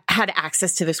had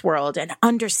access to this world and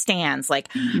understands, like,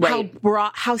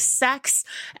 how sex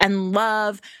and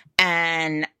love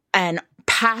and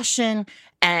passion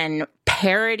and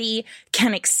parody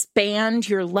can expand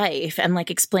your life and,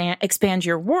 like, expand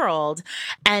your world.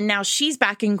 And now she's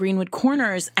back in Greenwood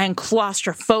Corners and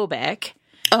claustrophobic.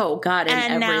 Oh, God,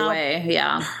 in every way.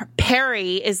 Yeah.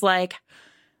 Perry is like,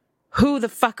 who the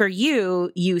fuck are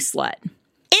you, you slut?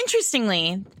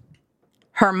 Interestingly,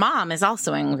 her mom is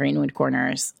also in Greenwood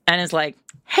Corners and is like,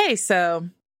 hey, so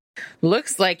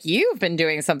Looks like you've been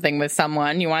doing something with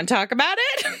someone. You want to talk about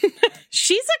it?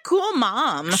 She's a cool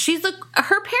mom. Her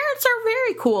parents are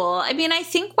very cool. I mean, I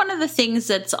think one of the things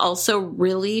that's also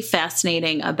really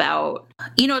fascinating about,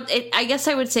 I guess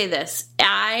I would say this.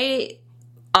 I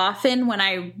often, when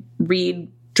I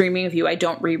read Dreaming of You, I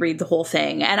don't reread the whole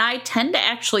thing. And I tend to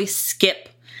actually skip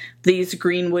these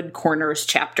Greenwood Corners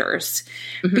chapters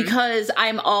because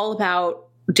I'm all about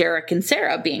Derek and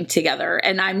Sarah being together,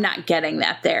 and I'm not getting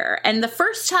that there. And the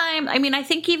first time, I mean, I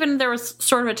think even there was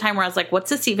sort of a time where I was like, what's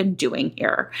this even doing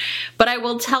here? But I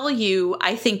will tell you,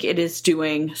 I think it is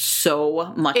doing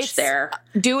so much there.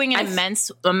 Doing an immense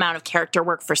amount of character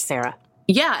work for Sarah.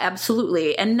 Yeah,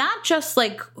 absolutely. And not just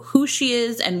like who she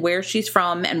is and where she's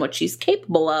from and what she's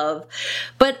capable of,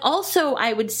 but also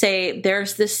I would say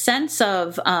there's this sense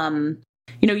of,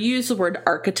 you used the word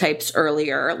archetypes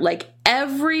earlier. Like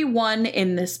everyone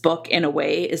in this book, in a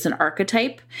way, is an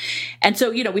archetype. And so,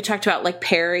 we talked about like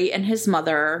Perry and his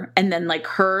mother, and then like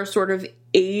her sort of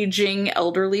aging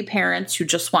elderly parents who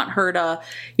just want her to,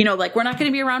 like, we're not going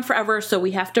to be around forever, so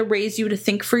we have to raise you to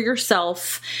think for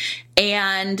yourself.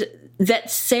 And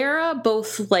that Sarah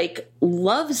both like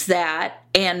loves that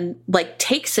and like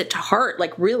takes it to heart,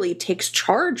 like really takes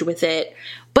charge with it,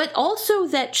 but also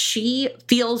that she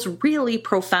feels really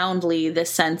profoundly this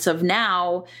sense of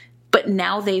now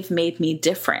they've made me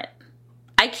different.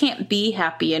 I can't be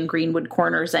happy in Greenwood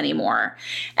Corners anymore.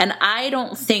 And I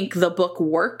don't think the book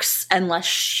works unless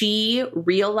she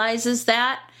realizes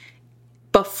that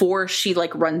before she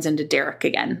like runs into Derek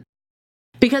again.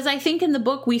 Because I think in the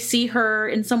book we see her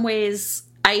in some ways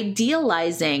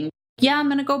idealizing, yeah, I'm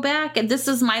going to go back and this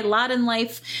is my lot in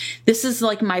life. This is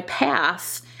like my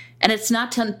path. And it's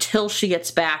not until she gets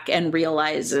back and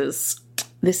realizes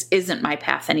this isn't my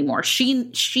path anymore. She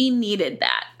needed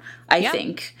that, I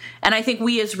think. And I think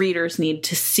we as readers need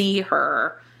to see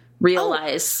her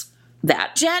realize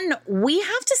that. Jen, we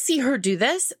have to see her do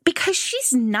this because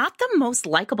she's not the most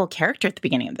likable character at the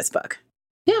beginning of this book.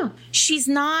 Yeah. She's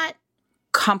not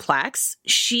complex.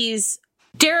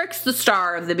 Derek's the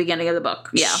star of the beginning of the book.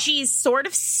 Yeah. She's sort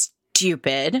of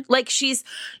stupid. Like she's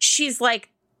like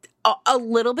a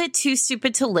little bit too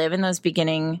stupid to live in those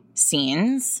beginning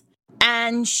scenes.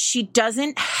 And she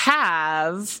doesn't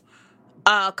have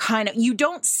you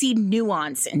don't see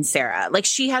nuance in Sarah. Like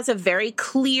she has a very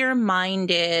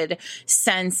clear-minded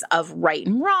sense of right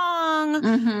and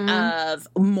wrong, of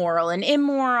moral and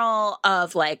immoral,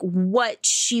 of like what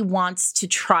she wants to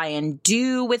try and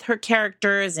do with her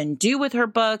characters and do with her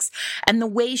books, and the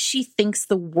way she thinks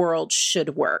the world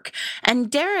should work. And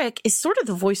Derek is sort of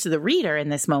the voice of the reader in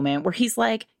this moment where he's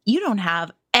like, you don't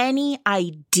have any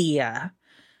idea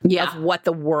of what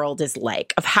the world is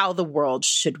like, of how the world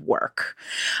should work.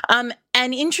 And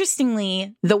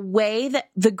interestingly, the way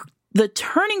that the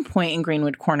turning point in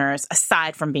Greenwood Corners,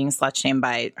 aside from being slut-shamed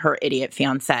by her idiot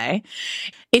fiancé,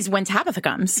 is when Tabitha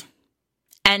comes.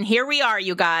 And here we are,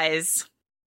 you guys.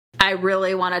 I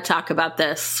really want to talk about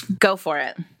this. Go for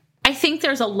it. I think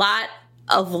there's a lot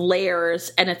of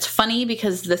layers, and it's funny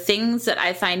because the things that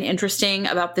I find interesting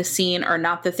about this scene are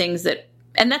not the things that,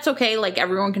 and that's okay. Like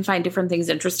everyone can find different things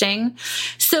interesting.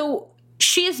 So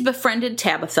she has befriended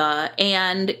Tabitha,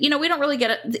 and, we don't really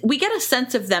we get a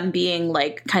sense of them being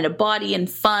like kind of bawdy and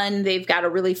fun. They've got a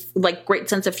really like great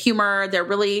sense of humor. They're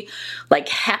really like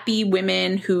happy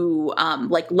women who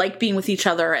like being with each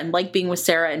other and like being with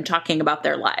Sarah and talking about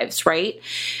their lives. Right.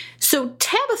 So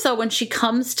Tabitha, when she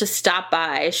comes to stop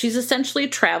by, she's essentially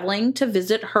traveling to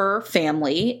visit her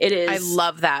family. I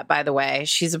love that, by the way.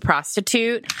 She's a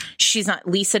prostitute.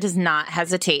 Lisa does not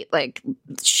hesitate. Like,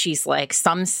 she's like,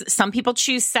 some people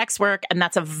choose sex work, and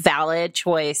that's a valid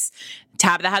choice.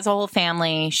 Tabitha has a whole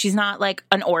family. She's not like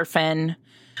an orphan.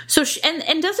 So,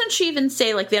 and doesn't she even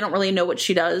say, like, they don't really know what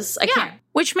she does?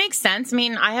 Which makes sense. I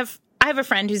mean, I have a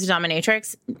friend who's a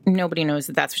dominatrix. Nobody knows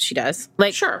that that's what she does.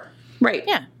 Like, sure. Right.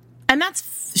 Yeah. And that's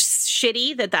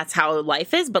shitty that's how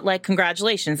life is, but like,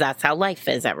 congratulations, that's how life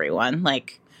is, everyone.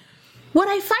 Like, what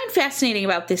I find fascinating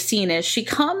about this scene is she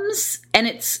comes,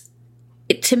 and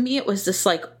to me, it was this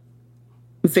like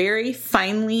very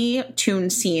finely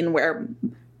tuned scene where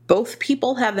both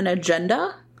people have an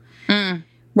agenda,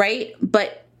 right?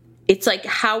 But it's like,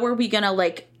 how are we going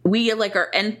to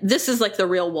and this is like the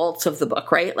real waltz of the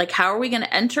book, right? Like, how are we going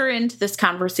to enter into this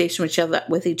conversation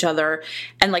with each other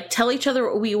and like tell each other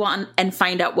what we want and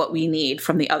find out what we need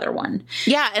from the other one?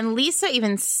 Yeah. And Lisa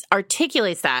even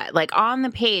articulates that, like, on the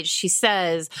page. She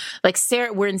says, like,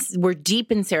 Sarah, we're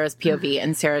deep in Sarah's POV,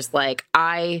 and Sarah's like,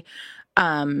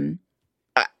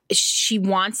 she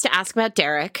wants to ask about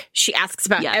Derek. She asks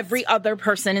about every other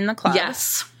person in the club.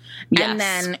 Yes. Yes. And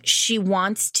then she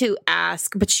wants to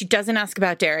ask, but she doesn't ask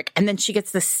about Derek. And then she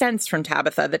gets the sense from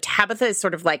Tabitha that Tabitha is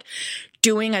sort of like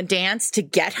doing a dance to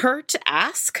get her to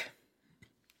ask.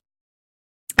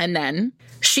 And then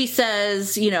she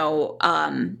says,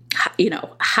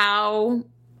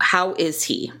 how is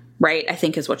he? Right? I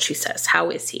think is what she says. How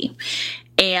is he?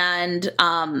 And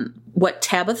what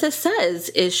Tabitha says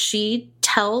is she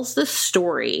tells the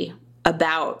story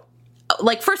about,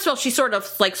 like, first of all, she sort of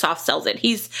like soft sells it.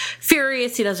 He's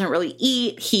furious. He doesn't really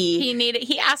eat.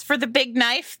 He asked for the big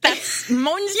knife. That's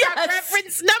Moonstruck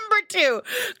reference number 2.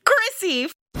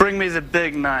 Chrissy. Bring me the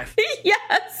big knife.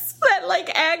 Yes, that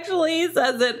like actually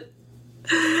says it.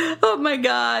 Oh my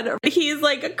God. He's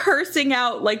like cursing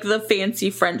out like the fancy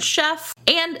French chef.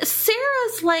 And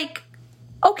Sarah's like,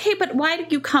 okay, but why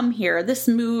did you come here? This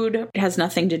mood has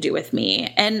nothing to do with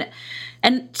me. And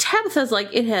Tabitha's like,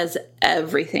 it has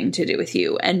everything to do with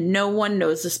you. And no one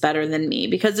knows this better than me,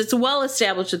 because it's well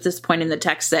established at this point in the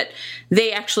text that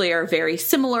they actually are very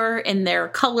similar in their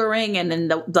coloring and in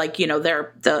the, like,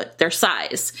 their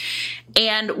size.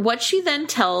 And what she then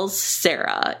tells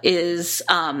Sarah is,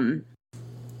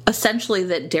 essentially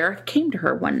that Derek came to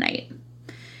her one night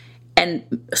and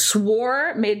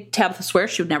made Tabitha swear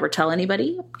she would never tell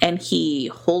anybody. And he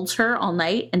holds her all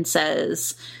night and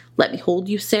says, let me hold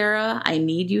you, Sarah. I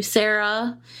need you,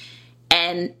 Sarah.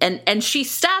 And she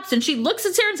stops and she looks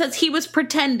at Sarah and says, he was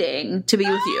pretending to be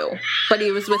with you, but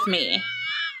he was with me.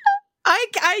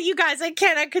 You guys, I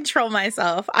cannot control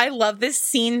myself. I love this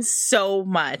scene so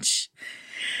much.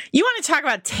 You want to talk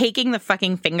about taking the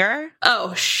fucking finger?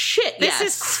 Oh, shit, This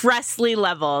is Cressley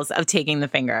levels of taking the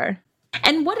finger.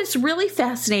 And what is really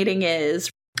fascinating is,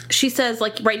 she says,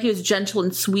 like, right, he was gentle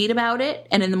and sweet about it,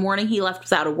 and in the morning he left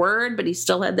without a word, but he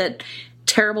still had that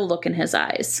terrible look in his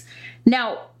eyes.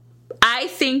 Now, I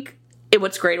think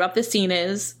what's great about this scene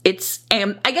is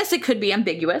I guess it could be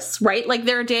ambiguous, right? Like,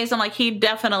 there are days I'm like, he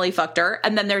definitely fucked her,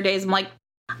 and then there are days I'm like,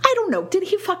 I don't know, did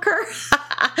he fuck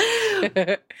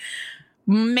her?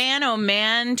 Man, oh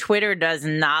man, Twitter does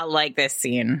not like this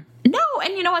scene. No,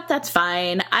 and you know what? That's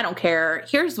fine. I don't care.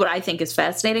 Here's what I think is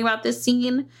fascinating about this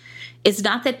scene. It's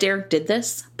not that Derek did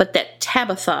this, but that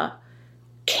Tabitha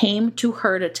came to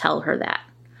her to tell her that.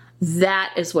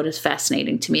 That is what is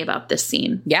fascinating to me about this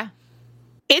scene. Yeah.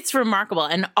 It's remarkable.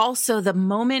 And also the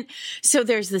moment, so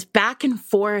there's this back and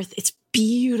forth. It's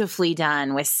beautifully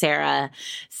done with Sarah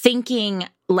thinking,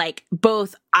 like,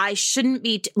 both, I shouldn't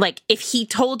be, like, if he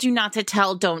told you not to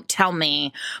tell, don't tell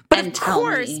me. But and of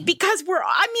course, because we're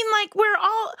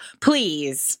all,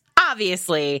 please,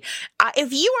 obviously,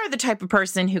 if you are the type of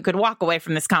person who could walk away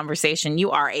from this conversation,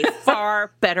 you are a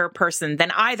far better person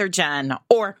than either Jen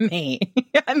or me.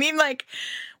 I mean, like,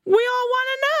 we all want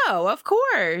to know, of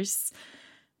course.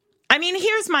 I mean,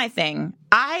 here's my thing.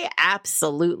 I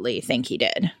absolutely think he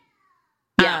did.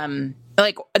 Yeah.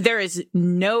 Like, there is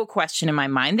no question in my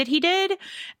mind that he did,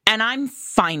 and I'm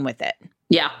fine with it.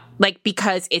 Yeah. Like,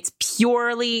 because it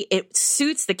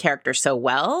suits the character so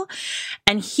well.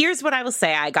 And here's what I will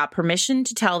say. I got permission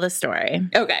to tell this story.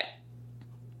 Okay.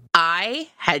 I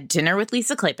had dinner with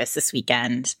Lisa Kleypas this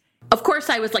weekend. Of course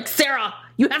I was like, Sarah,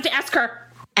 you have to ask her.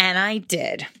 And I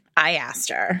did. I asked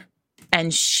her.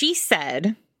 And she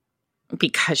said,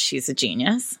 because she's a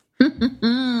genius,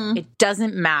 it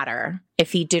doesn't matter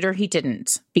if he did or he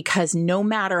didn't, because no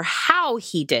matter how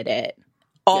he did it,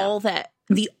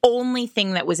 the only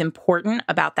thing that was important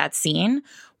about that scene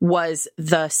was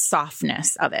the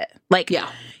softness of it. Like,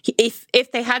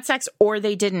 if they had sex or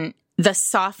they didn't, the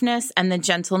softness and the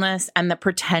gentleness and the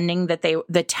pretending that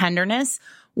the tenderness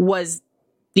was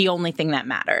the only thing that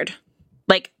mattered.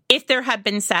 Like, if there had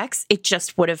been sex, it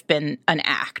just would have been an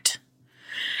act.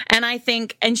 And I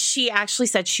think, and she actually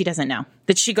said she doesn't know,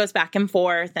 that she goes back and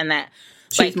forth, and that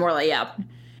she's more like,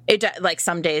 like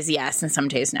some days yes and some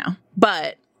days no.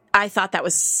 But I thought that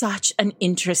was such an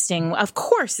interesting, of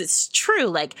course it's true.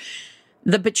 Like,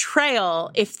 the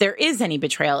betrayal, if there is any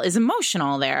betrayal, is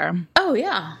emotional there. Oh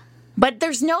yeah. But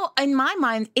in my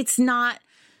mind,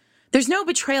 there's no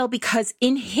betrayal, because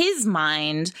in his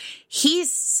mind,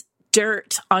 he's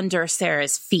dirt under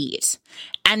Sarah's feet,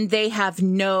 and they have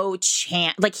no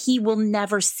chance. Like, he will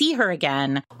never see her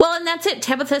again. Well, and that's it.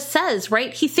 Tabitha says,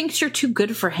 right? He thinks you're too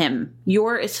good for him.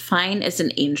 You're as fine as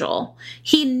an angel.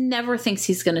 He never thinks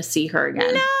he's going to see her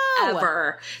again. No.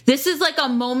 Ever. This is like a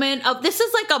moment of, this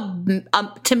is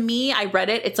like to me, I read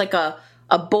it. It's like a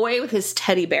boy with his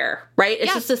teddy bear, right?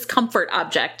 It's just this comfort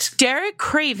object. Derek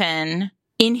Craven,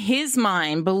 in his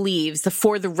mind, believes that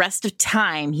for the rest of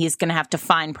time, he's going to have to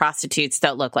find prostitutes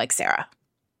that look like Sarah.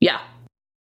 Yeah.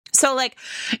 So, like,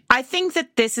 I think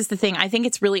that this is the thing. I think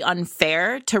it's really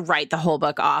unfair to write the whole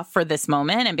book off for this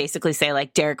moment and basically say,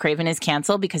 like, Derek Craven is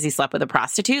canceled because he slept with a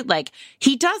prostitute. Like,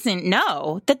 he doesn't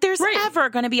know that there's ever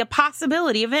going to be a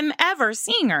possibility of him ever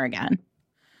seeing her again.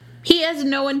 He has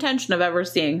no intention of ever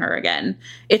seeing her again.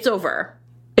 It's over.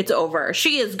 It's over.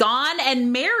 She is gone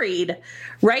and married,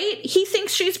 right? He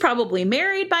thinks she's probably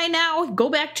married by now. Go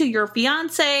back to your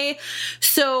fiance.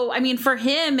 So, I mean, for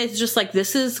him, it's just like,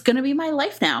 this is going to be my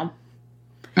life now.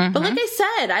 Mm-hmm. But like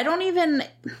I said, I don't even...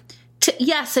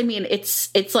 yes, I mean, it's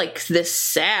like this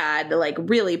sad, like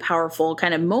really powerful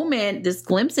kind of moment, this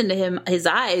glimpse into his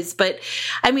eyes. But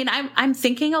I mean, I'm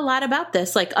thinking a lot about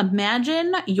this. Like,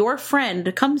 imagine your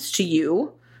friend comes to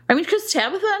you. I mean, because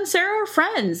Tabitha and Sarah are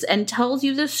friends, and tells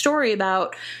you this story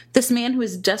about this man who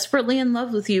is desperately in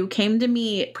love with you, came to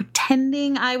me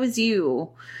pretending I was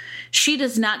you. She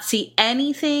does not see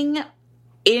anything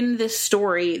in this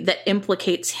story that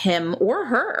implicates him or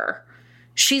her.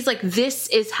 She's like, this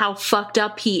is how fucked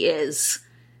up he is.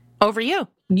 Over you.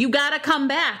 You gotta come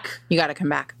back. You gotta come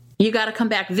back. You gotta come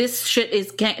back. This shit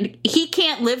is... he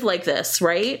can't live like this,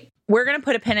 right? We're going to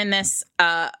put a pin in this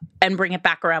and bring it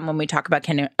back around when we talk about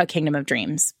A Kingdom of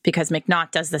Dreams, because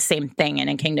McNaught does the same thing in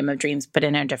A Kingdom of Dreams, but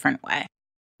in a different way.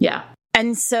 Yeah.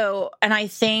 And I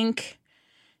think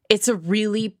it's a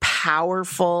really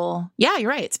powerful... Yeah, you're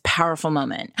right. It's a powerful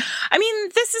moment. I mean,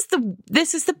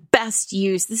 this is the best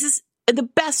use. This is the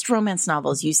best romance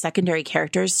novels use secondary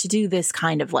characters to do this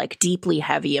kind of like deeply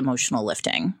heavy emotional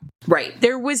lifting. Right.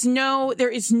 There is no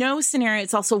scenario.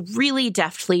 It's also really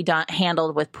deftly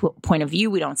handled with point of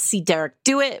view. We don't see Derek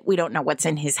do it. We don't know what's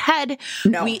in his head.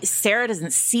 No. Sarah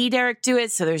doesn't see Derek do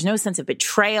it, so there's no sense of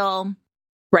betrayal.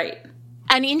 Right.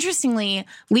 And interestingly,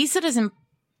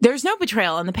 there's no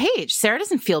betrayal on the page. Sarah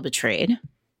doesn't feel betrayed.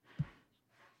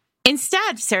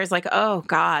 Instead, Sarah's like, oh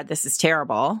God, this is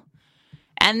terrible.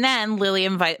 And then Lily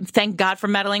thank God for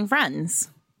meddling friends.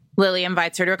 Lily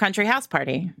invites her to a country house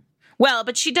party. Well,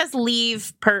 but she does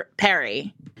leave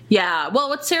Perry. Yeah. Well,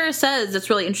 what Sarah says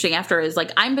that's really interesting after is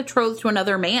like, I'm betrothed to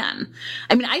another man.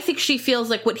 I mean, I think she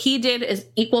feels like what he did is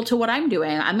equal to what I'm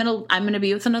doing. I'm going to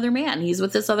be with another man. He's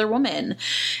with this other woman.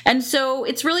 And so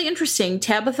it's really interesting.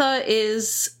 Tabitha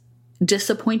is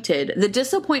disappointed. The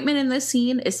disappointment in this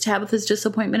scene is Tabitha's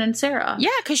disappointment in Sarah. Yeah,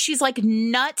 because she's like,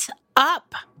 nut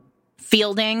up,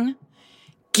 Fielding.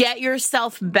 Get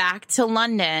yourself back to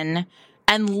London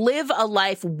and live a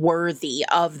life worthy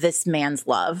of this man's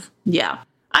love. Yeah.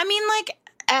 I mean,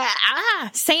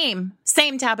 like,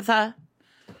 same, Tabitha.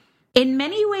 In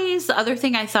many ways, the other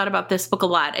thing I thought about this book a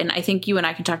lot, and I think you and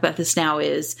I can talk about this now,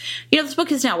 is, this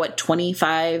book is now,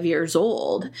 25 years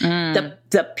old.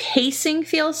 The pacing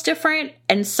feels different,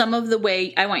 and some of the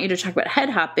way I want you to talk about head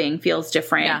hopping feels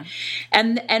different. Yeah.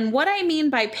 And what I mean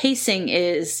by pacing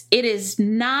is it is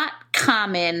not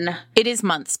common. It is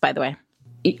months, by the way.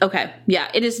 Okay. Yeah.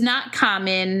 It is not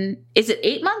common. Is it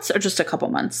 8 months or just a couple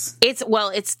months? It's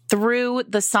through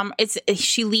the summer.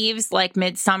 She leaves like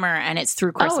midsummer and it's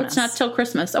through Christmas. Oh, it's not till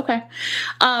Christmas. Okay.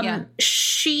 Yeah.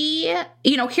 She,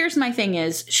 here's my thing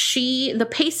is the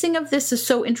pacing of this is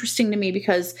so interesting to me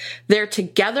because they're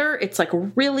together. It's like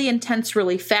really intense,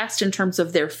 really fast in terms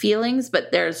of their feelings.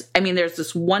 But there's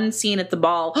this one scene at the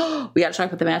ball. We got to talk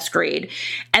about the masquerade.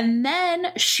 And then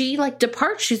she like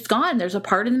departs. She's gone. There's a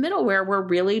part in the middle where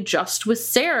we're really just with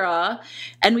Sarah,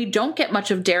 and we don't get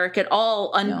much of Derek at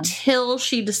all until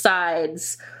she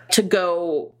decides to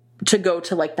go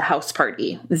to like the house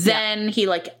party. Then he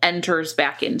like enters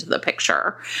back into the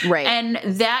picture. Right. And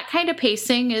that kind of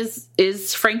pacing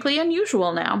is frankly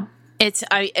unusual now.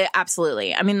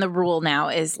 Absolutely. I mean, the rule now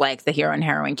is like the hero and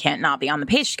heroine can't not be on the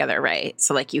page together, right?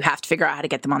 So like you have to figure out how to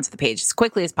get them onto the page as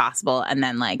quickly as possible and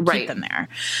then like keep them there.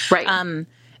 Right.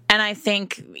 And I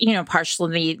think,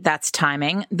 partially that's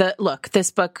timing.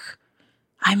 This book,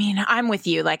 I mean, I'm with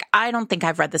you. Like, I don't think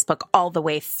I've read this book all the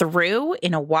way through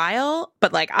in a while,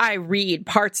 but like I read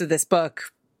parts of this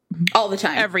book all the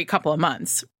time, every couple of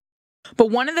months. But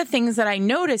one of the things that I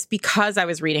noticed because I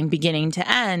was reading beginning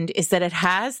to end is that it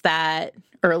has that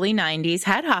early 90s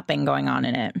head hopping going on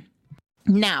in it.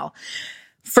 Now,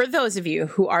 for those of you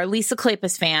who are Lisa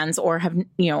Kleypas fans or have,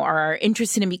 are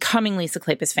interested in becoming Lisa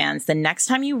Kleypas fans, the next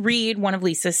time you read one of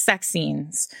Lisa's sex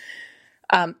scenes,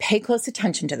 pay close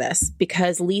attention to this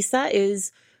because Lisa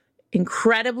is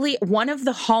incredibly, one of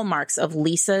the hallmarks of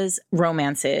Lisa's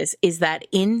romances is that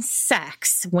in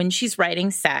sex, when she's writing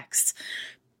sex,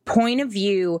 point of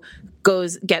view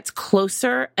gets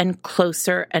closer and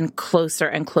closer and closer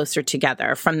and closer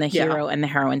together from the hero and the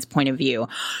heroine's point of view,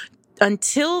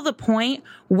 until the point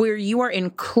where you are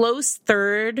in close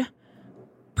third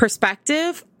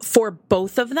perspective for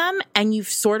both of them, and you've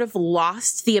sort of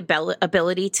lost the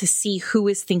ability to see who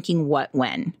is thinking what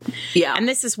when. Yeah. And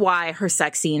this is why her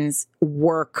sex scenes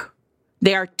work.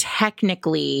 They are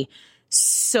technically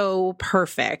so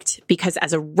perfect because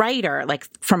as a writer, like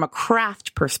from a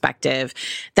craft perspective,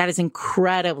 that is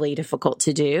incredibly difficult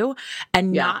to do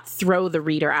and not throw the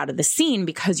reader out of the scene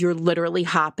because you're literally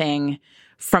hopping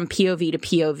from POV to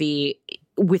POV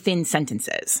within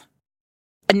sentences.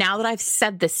 And now that I've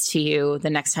said this to you, the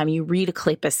next time you read a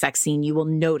Kleypas sex scene, you will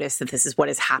notice that this is what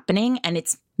is happening, and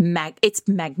it's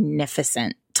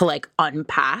magnificent to like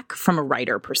unpack from a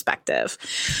writer perspective.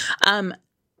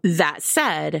 That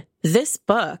said, this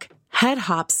book head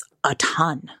hops a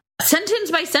ton.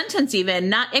 Sentence by sentence,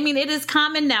 even. It is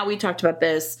common now. We talked about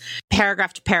this.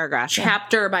 Paragraph to paragraph.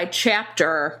 Chapter by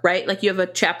chapter, right? Like you have a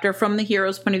chapter from the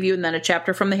hero's point of view and then a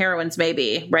chapter from the heroine's,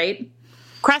 maybe, right?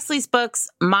 Cressley's books,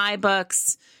 my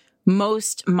books,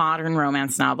 most modern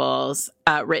romance novels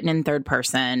written in third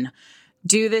person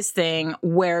do this thing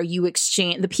where you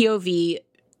exchange the POV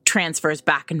transfers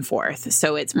back and forth.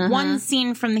 So it's one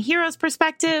scene from the hero's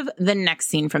perspective, the next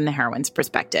scene from the heroine's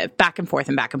perspective, back and forth,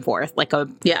 like a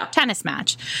tennis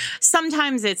match.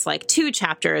 Sometimes it's like 2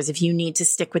 chapters if you need to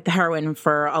stick with the heroine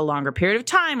for a longer period of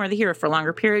time or the hero for a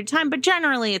longer period of time, but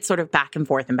generally it's sort of back and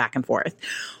forth and back and forth.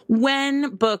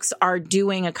 When books are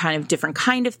doing a kind of different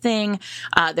kind of thing,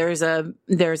 there's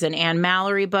an Anne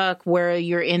Mallory book where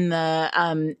you're in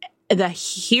the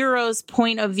hero's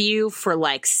point of view for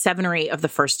like 7 or 8 of the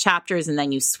first chapters, and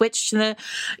then you switch to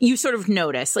you sort of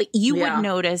notice, like you would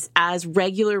notice as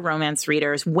regular romance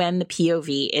readers when the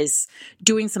POV is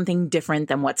doing something different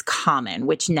than what's common,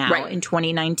 which now in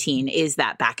 2019 is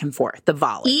that back and forth, the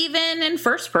volley. Even in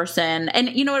first person. And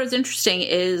you know what was interesting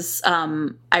is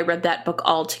I read that book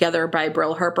All Together by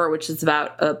Brill Harper, which is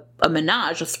about a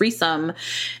menage, a threesome.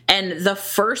 And the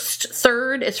first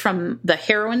third is from the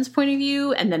heroine's point of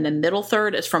view, and then the middle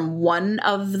third is from one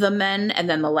of the men, and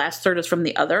then the last third is from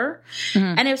the other.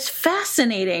 And it was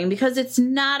fascinating because it's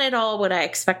not at all what I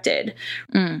expected.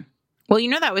 Well, you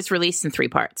know that was released in 3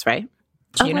 parts, right?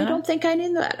 I don't think I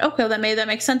knew that. Okay, that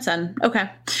makes sense then. Okay.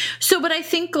 So, but I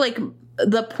think like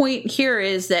the point here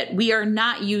is that we are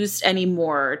not used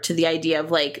anymore to the idea of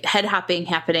like head hopping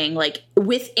happening like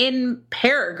within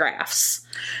paragraphs.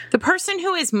 The person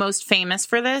who is most famous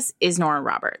for this is Nora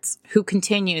Roberts, who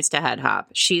continues to head hop.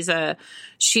 She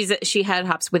head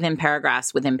hops within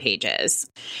paragraphs, within pages.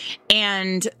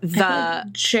 And the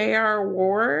J.R.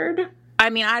 Ward? I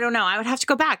mean, I don't know. I would have to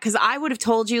go back because I would have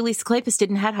told you Lisa Kleypas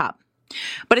didn't head hop.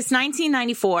 But it's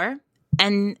 1994,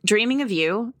 and Dreaming of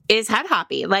You is head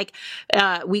hoppy. Like,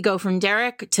 we go from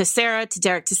Derek to Sarah to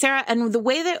Derek to Sarah. And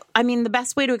the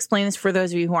best way to explain this for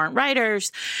those of you who aren't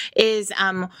writers is,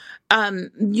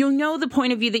 you'll know the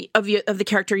point of view of the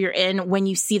character you're in when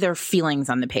you see their feelings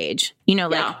on the page. You know,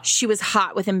 like she was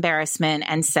hot with embarrassment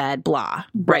and said blah,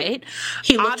 right?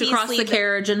 He looked across the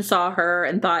carriage and saw her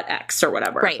and thought X or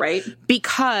whatever, right?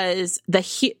 Because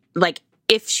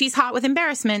if she's hot with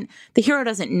embarrassment, the hero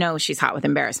doesn't know she's hot with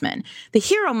embarrassment. The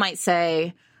hero might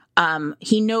say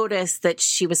he noticed that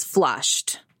she was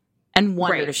flushed and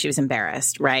wondered if she was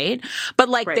embarrassed, right? But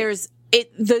there's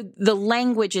the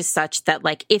language is such that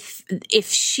like if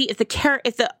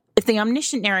the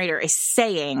omniscient narrator is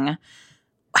saying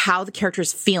how the character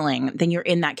is feeling, then you're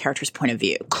in that character's point of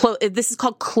view. This is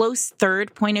called close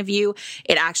third point of view.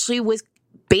 It actually was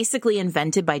basically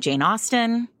invented by Jane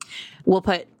Austen. We'll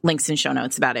put links in show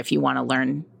notes about it if you want to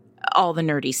learn all the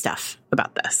nerdy stuff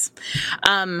about this.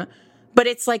 But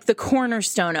it's like the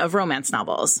cornerstone of romance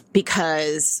novels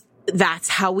because that's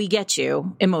how we get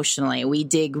you emotionally. We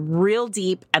dig real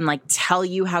deep and like tell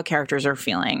you how characters are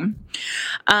feeling.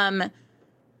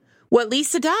 What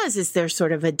Lisa does is there's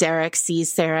sort of a Derek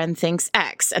sees Sarah and thinks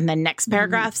X, and then next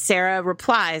paragraph, Sarah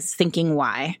replies thinking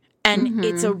Y. And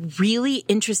it's a really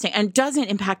interesting, and doesn't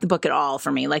impact the book at all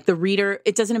for me. Like the reader,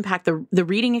 it doesn't impact the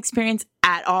reading experience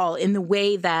at all in the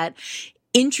way that,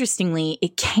 interestingly,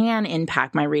 it can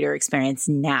impact my reader experience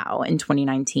now in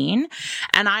 2019.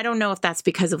 And I don't know if that's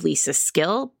because of Lisa's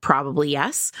skill, probably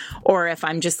yes, or if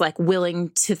I'm just like willing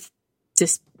to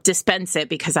dispense it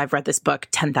because I've read this book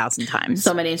 10,000 times.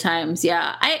 So many times,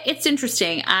 yeah. It's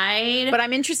interesting. But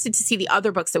I'm interested to see the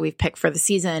other books that we've picked for the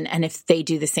season and if they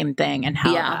do the same thing and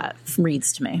how that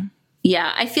reads to me.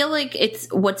 Yeah, I feel like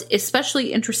what's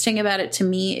especially interesting about it to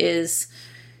me is,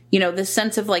 you know, the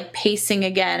sense of like pacing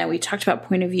again. And we talked about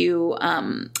point of view.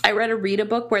 I read a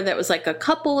book where there was like a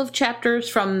couple of chapters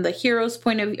from the hero's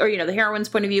point of view, or, you know, the heroine's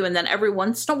point of view. And then every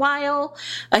once in a while,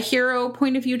 a hero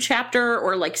point of view chapter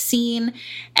or like scene.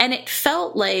 And it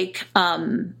felt like,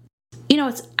 you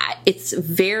know, it's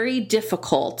very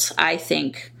difficult, I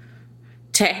think,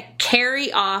 to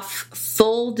carry off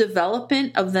full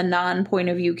development of the non-point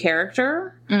of view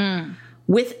character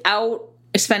without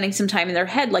spending some time in their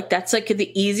head. Like, that's like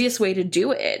the easiest way to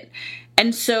do it.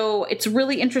 And so it's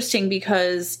really interesting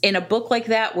because in a book like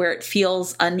that where it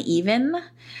feels uneven,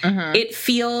 it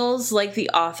feels like the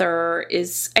author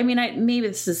is, I mean, maybe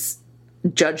this is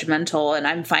judgmental and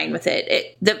I'm fine with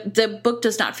it. The book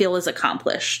does not feel as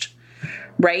accomplished,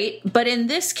 right? But in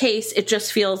this case, it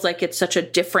just feels like it's such a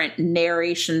different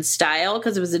narration style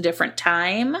because it was a different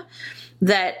time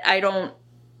that I don't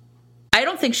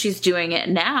think she's doing it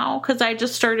now because I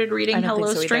just started reading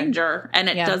Hello Stranger and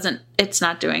it's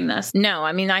not doing this. No,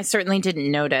 I mean, I certainly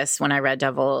didn't notice when I read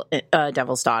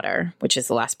Devil's Daughter, which is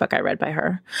the last book I read by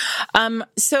her.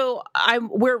 So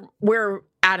we're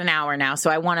at an hour now, so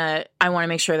I want to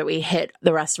make sure that we hit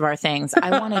the rest of our things.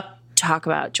 I want to talk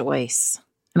about Joyce.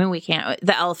 I mean, we can't,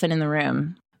 the elephant in the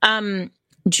room.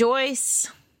 Joyce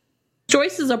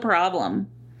is a problem.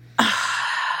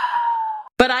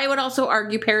 But I would also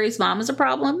argue Perry's mom is a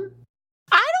problem.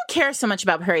 I don't care so much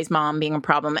about Perry's mom being a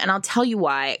problem, and I'll tell you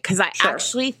why. Because I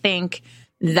actually think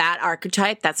that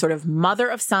archetype, that sort of mother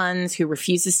of sons who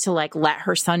refuses to like let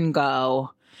her son go,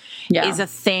 is a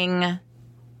thing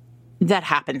that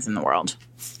happens in the world.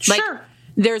 Like,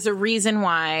 there's a reason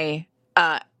why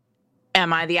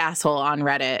Am I the Asshole on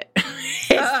Reddit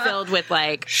is filled with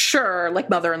like... like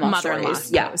mother-in-law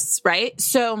stories. Yeah. Posts, right?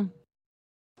 So...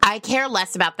 I care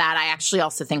less about that. I actually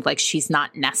also think like she's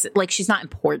not she's not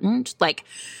important. Like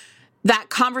that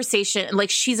conversation,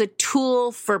 like she's a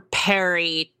tool for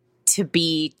Perry to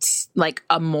be like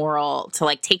to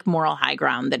like take moral high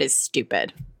ground that is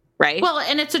stupid, right? Well,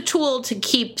 and it's a tool to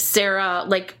keep Sarah,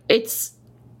 like it's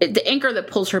the anchor that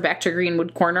pulls her back to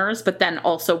Greenwood Corners, but then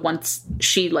also once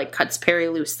she like cuts Perry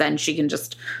loose, then she can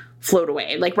just float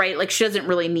away. Like, right? Like she doesn't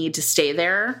really need to stay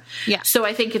there. Yeah. So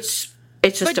I think it's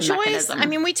just a mechanism. I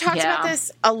mean, we talked about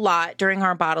this a lot during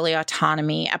our bodily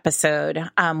autonomy episode,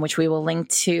 which we will link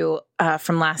to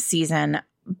from last season.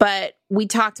 But we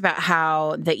talked about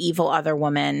how the evil other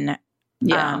woman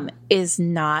is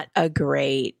not a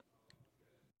great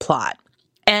plot.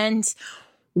 And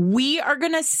we are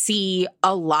going to see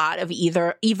a lot of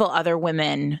either evil other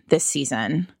women this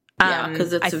season.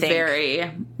 Because it's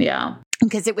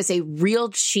because it was a real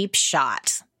cheap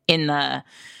shot in the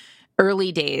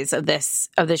early days of this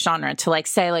genre to like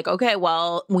say like, okay,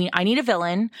 well, I need a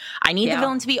villain. I need the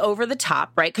villain to be over the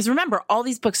top, right? Because remember, all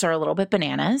these books are a little bit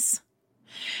bananas,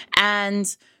 and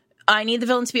I need the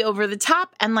villain to be over the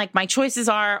top. And like my choices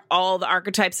are all the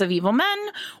archetypes of evil men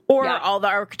or all the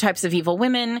archetypes of evil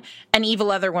women, and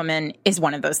evil other woman is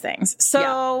one of those things.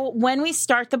 So when we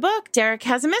start the book, Derek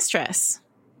has a mistress.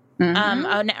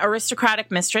 An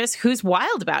aristocratic mistress who's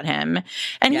wild about him,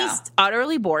 and he's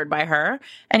utterly bored by her,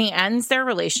 and he ends their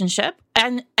relationship,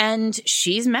 and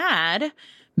she's mad,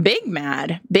 big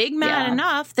mad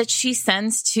enough that she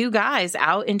sends two guys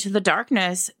out into the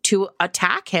darkness to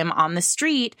attack him on the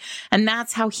street, and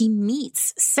that's how he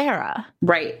meets Sarah.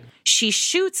 Right. She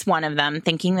shoots one of them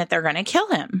thinking that they're going to kill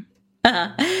him.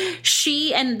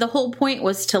 And the whole point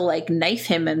was to like knife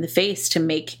him in the face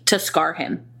to scar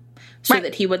him. So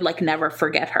that he would, like, never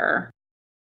forget her.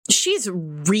 She's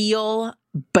real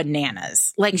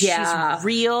bananas. Like, she's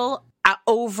real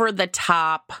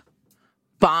over-the-top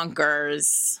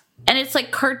bonkers. And it's,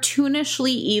 like,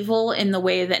 cartoonishly evil in the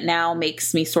way that now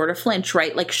makes me sort of flinch,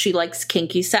 right? Like, she likes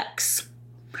kinky sex.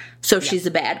 So she's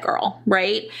a bad girl,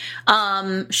 right?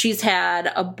 She's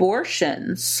had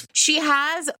abortions. She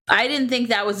has. I didn't think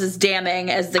that was as damning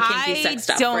as the kinky sex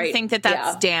stuff, I don't think that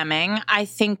that's damning. I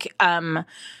think...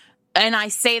 and I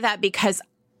say that because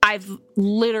I've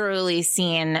literally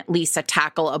seen Lisa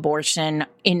tackle abortion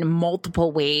in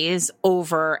multiple ways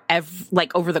over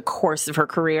the course of her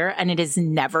career, and it has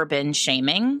never been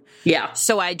shaming. Yeah.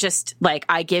 So I just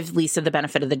I give Lisa the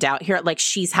benefit of the doubt here. Like,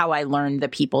 she's how I learned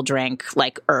that people drank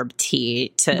like herb tea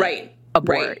to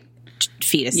abort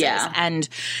fetuses. Yeah. And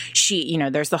she,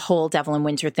 there's the whole Devil in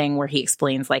Winter thing where he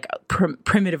explains like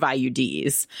primitive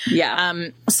IUDs. Yeah.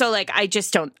 So like, I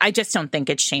just don't think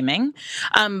it's shaming.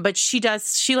 But she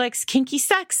likes kinky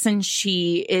sex, and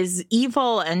she is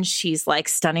evil, and she's like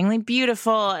stunningly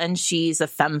beautiful, and she's a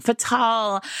femme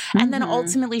fatale. And then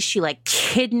ultimately she like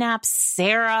kidnaps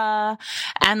Sarah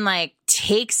and like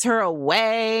takes her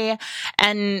away.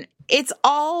 And it's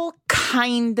all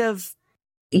kind of,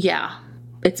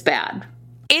 it's bad.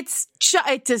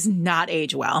 It does not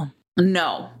age well.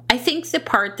 No. I think the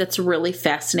part that's really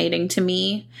fascinating to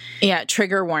me. Yeah,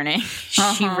 trigger warning.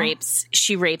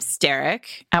 She rapes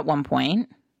Derek at one point.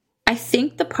 I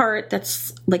think the part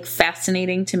that's like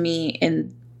fascinating to me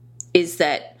is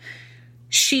that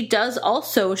she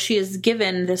is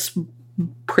given this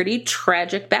pretty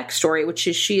tragic backstory, which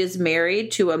is she is married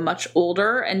to a much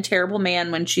older and terrible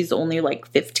man when she's only like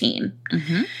 15.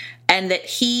 Mm-hmm. And that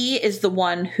he is the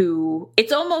one who,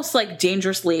 it's almost like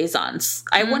Dangerous Liaisons.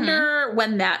 I wonder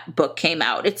when that book came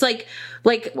out. It's like,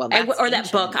 that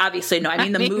book, obviously. No, I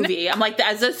mean the movie. I'm like,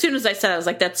 as soon as I said it, I was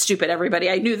like, that's stupid, everybody.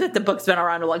 I knew that the book's been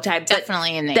around a long time.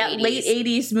 Definitely in the that 80s. Late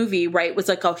 80s movie, right, was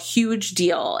like a huge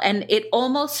deal. And it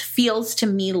almost feels to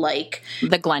me like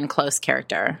the Glenn Close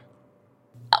character.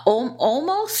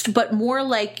 Almost, but more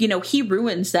like, he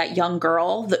ruins that young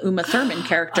girl, the Uma Thurman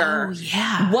character. Oh,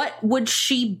 yeah. What would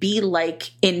she be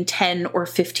like in 10 or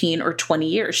 15 or 20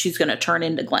 years? She's going to turn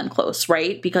into Glenn Close,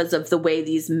 right? Because of the way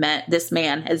this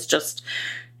man has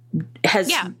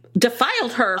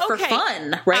defiled her for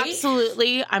fun, right?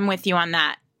 Absolutely. I'm with you on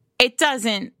that. It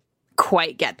doesn't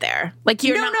quite get there. Like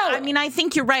you're not. I mean, I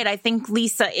think you're right. I think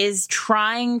Lisa is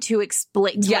trying to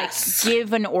explain,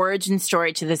 give an origin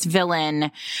story to this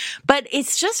villain, but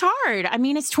it's just hard. I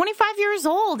mean, it's 25 years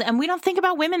old, and we don't think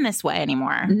about women this way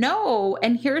anymore. No,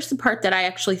 and here's the part that I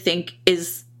actually think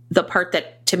is the part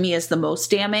that to me is the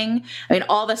most damning. I mean,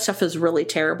 all that stuff is really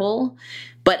terrible,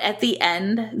 but at the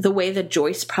end, the way the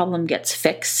Joyce problem gets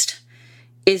fixed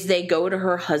is they go to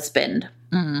her husband.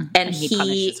 Mm-hmm. And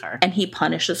he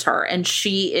punishes her, and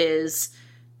she is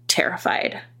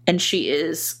terrified, and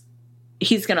he's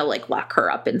gonna like lock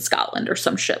her up in Scotland or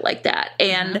some shit like that.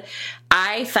 Mm-hmm. And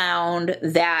I found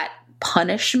that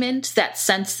punishment, that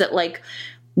sense that like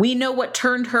we know what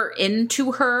turned her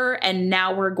into her, and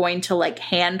now we're going to like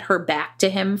hand her back to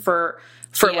him for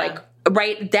like,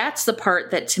 right. That's the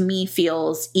part that to me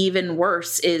feels even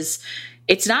worse. Is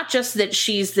it's not just that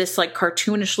she's this like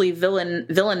cartoonishly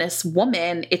villainous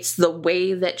woman. It's the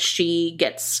way that she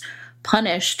gets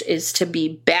punished is to be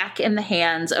back in the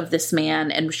hands of this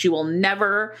man, and she will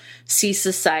never see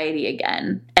society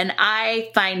again. And I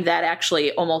find that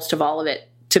actually almost of all of it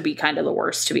to be kind of the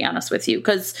worst, to be honest with you,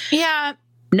 because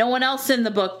no one else in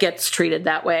the book gets treated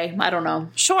that way. I don't know.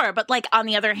 Sure, but like on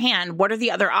the other hand, what are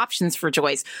the other options for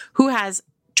Joyce, who has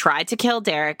tried to kill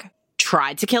Derek,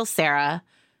 tried to kill Sarah?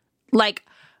 Like,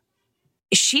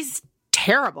 she's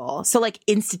terrible. So, like,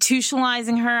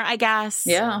 institutionalizing her, I guess.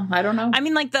 Yeah, I don't know. I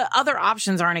mean, like, the other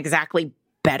options aren't exactly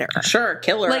better. Sure,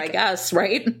 kill her, like, I guess,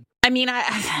 right? I mean,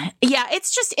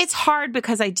 it's hard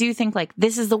because I do think, like,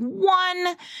 this is the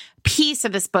one piece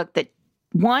of this book that,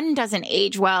 one, doesn't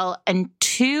age well, and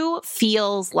two,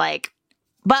 feels like,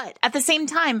 but at the same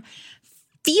time,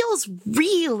 feels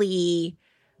really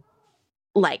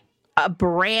like a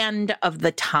brand of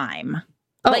the time.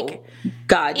 Like,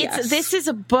 God, yes. This is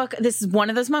a book. This is one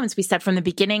of those moments we said from the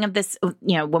beginning of this,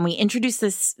 when we introduced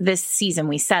this season,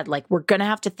 we said, like, we're going to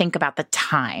have to think about the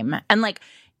time. And, like,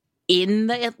 in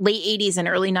the late 80s and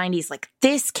early 90s, like,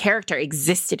 this character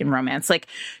existed in romance. Like,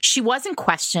 she wasn't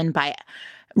questioned by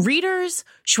readers.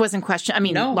 She wasn't questioned. I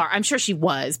mean, no. I'm sure she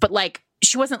was, but, like,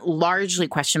 she wasn't largely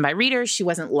questioned by readers. She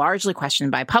wasn't largely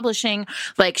questioned by publishing.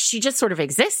 Like, she just sort of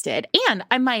existed. And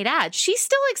I might add, she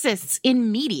still exists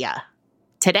in media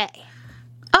today.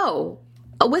 Oh,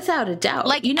 without a doubt.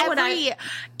 Like, every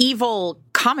evil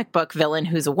comic book villain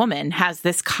who's a woman has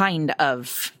this kind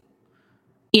of,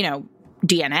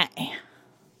 DNA.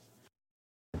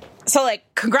 So, like,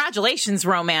 congratulations,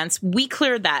 romance. We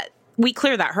cleared that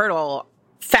hurdle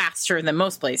faster than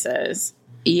most places.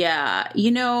 Yeah.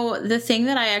 The thing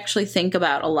that I actually think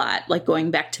about a lot, like going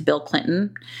back to Bill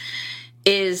Clinton,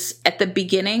 is at the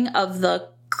beginning of the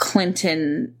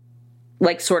Clinton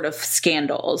like sort of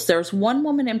scandals. There's one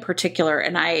woman in particular,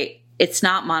 and it's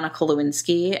not Monica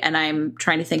Lewinsky, and I'm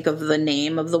trying to think of the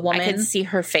name of the woman. I can see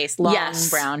her face, long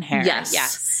brown hair.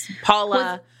 Yes.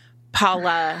 Paula.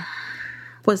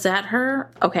 Was that her?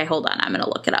 Okay, hold on. I'm going to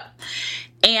look it up.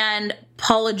 And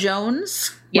Paula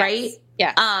Jones, right?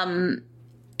 Yeah. And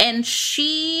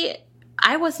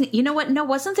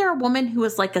wasn't there a woman who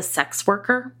was like a sex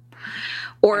worker?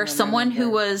 Or someone who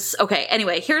was, okay,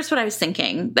 anyway, here's what I was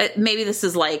thinking. That maybe this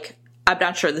is like, I'm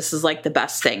not sure this is like the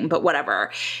best thing, but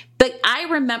whatever. But I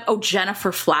remember,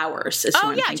 Jennifer Flowers is who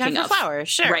I'm thinking Jennifer of. Flowers,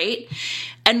 sure. Right?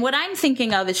 And what I'm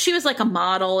thinking of is she was like a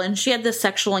model, and she had this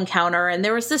sexual encounter, and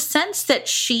there was this sense that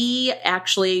she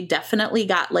actually definitely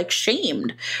got like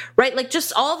shamed, right? Like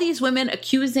just all these women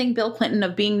accusing Bill Clinton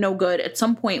of being no good at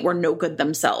some point were no good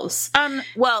themselves.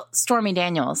 Well, Stormy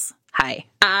Daniels. Hi.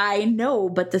 I know,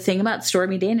 but the thing about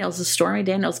Stormy Daniels is Stormy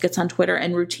Daniels gets on Twitter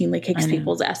and routinely kicks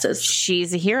people's asses.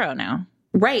 She's a hero now.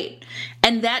 Right.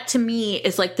 And that to me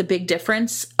is like the big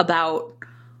difference about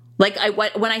Like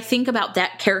when I think about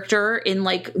that character in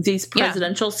like these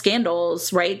presidential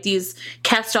scandals, right? These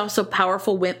cast off so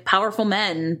powerful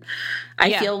men.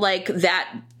 I feel like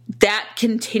that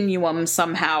continuum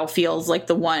somehow feels like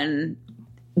the one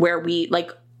where we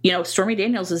like, you know, Stormy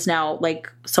Daniels is now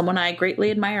like someone I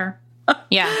greatly admire.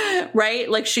 Yeah. Right?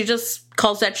 Like she just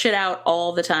calls that shit out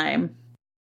all the time.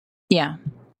 Yeah.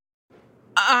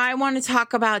 I want to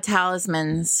talk about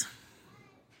talismans.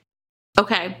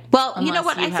 Okay. Well, you know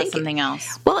what? I think something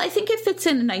else. Well, I think it fits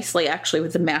in nicely actually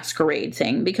with the masquerade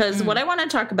thing, because what I want to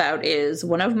talk about is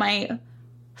one of my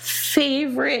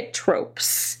favorite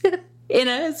tropes in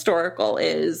a historical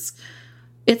is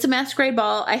it's a masquerade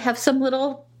ball. I have some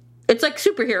little, it's like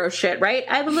superhero shit, right?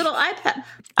 I have a little iPad.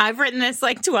 I've written this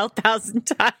like 12,000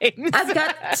 times. I've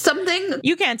got something.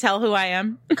 You can't tell who I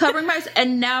am. Covering my,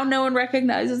 and now no one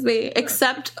recognizes me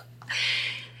except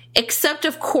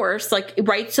of course, like,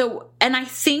 right? So, and I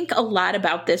think a lot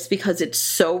about this because it's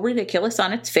so ridiculous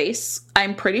on its face.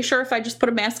 I'm pretty sure if I just put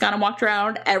a mask on and walked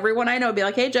around, everyone I know would be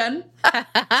like, hey, Jen.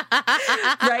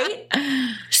 Right?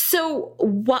 So,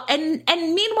 and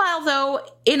meanwhile, though,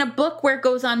 in a book where it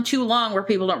goes on too long, where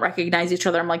people don't recognize each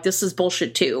other, I'm like, this is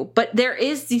bullshit too. But there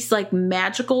is these like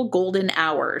magical golden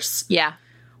hours. Yeah.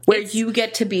 Where you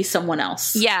get to be someone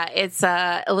else. Yeah, it's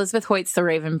Elizabeth Hoyt's The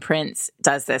Raven Prince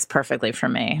does this perfectly for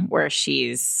me, where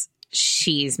she's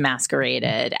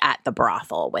masqueraded at the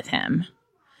brothel with him.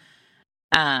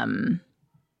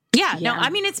 Yeah, no, I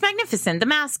mean, it's magnificent. The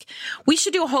mask, we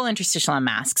should do a whole interstitial on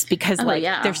masks because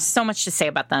there's so much to say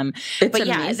about them. It's but amazing.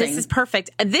 Yeah, this is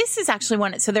perfect. This is actually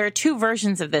one. So there are two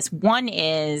versions of this. One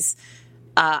is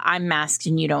I'm masked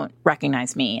and you don't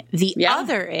recognize me. The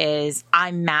other is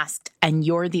I'm masked and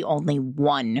you're the only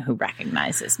one who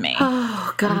recognizes me.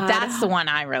 Oh, God. And that's the one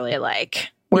I really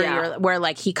like. Where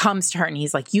like he comes to her and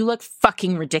he's like, you look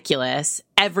fucking ridiculous.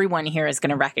 Everyone here is going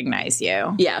to recognize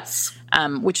you. Yes.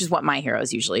 Which is what my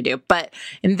heroes usually do. But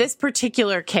in this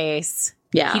particular case,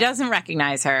 he doesn't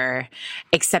recognize her,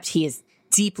 except he is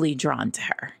deeply drawn to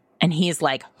her. And he is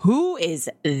like, who is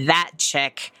that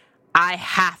chick? I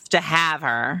have to have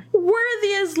her. Worthy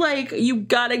is like, you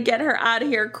gotta get her out of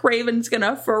here. Craven's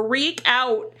gonna freak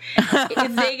out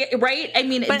if they right. I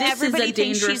mean, but this everybody is a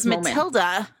dangerous thinks she's moment.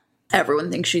 Matilda. Everyone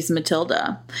thinks she's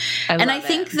Matilda. I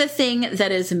think the thing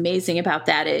that is amazing about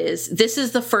that is this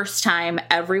is the first time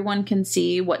everyone can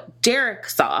see what Derek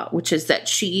saw, which is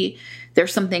that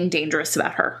there's something dangerous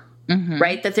about her. Mm-hmm.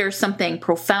 Right? That there's something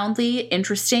profoundly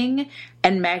interesting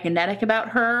and magnetic about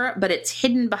her, but it's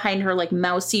hidden behind her like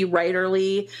mousy,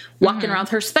 writerly, walking around with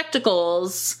her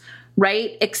spectacles,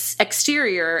 right?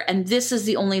 Exterior. And this is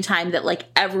the only time that like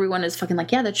everyone is fucking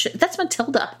like, yeah, that's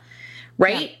Matilda.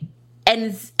 Right? Yeah.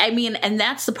 And I mean, and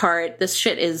that's the part, this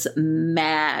shit is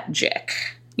magic.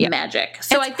 Yep. Magic.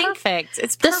 So I think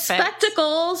it's the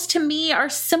spectacles to me are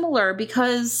similar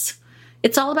because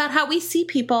it's all about how we see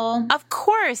people. Of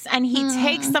course. And he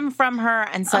takes them from her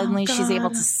and suddenly she's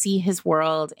able to see his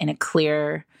world in a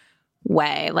clear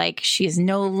way. Like she's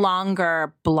no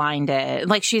longer blinded.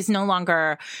 Like she's no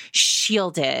longer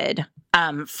shielded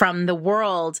from the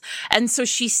world. And so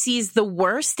she sees the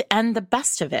worst and the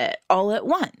best of it all at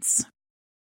once.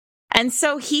 And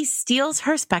so he steals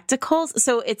her spectacles.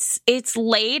 So it's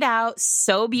laid out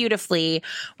so beautifully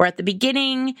where at the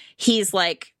beginning he's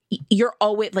like, you're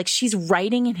always like, she's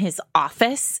writing in his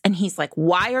office and he's like,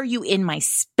 why are you in my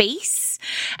space?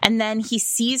 And then he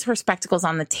sees her spectacles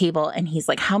on the table and he's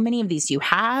like, how many of these do you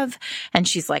have? And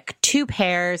she's like, 2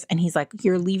 pairs. And he's like,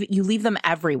 you leave them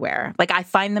everywhere. Like I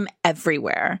find them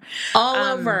everywhere. All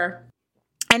over.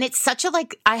 And it's such a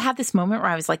like, I had this moment where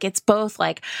I was like, it's both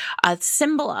like a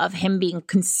symbol of him being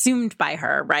consumed by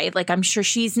her, right? Like I'm sure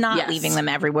she's not leaving them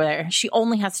everywhere. She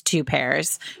only has 2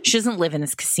 pairs. She doesn't live in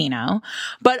this casino.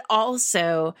 But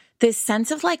also this sense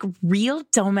of like real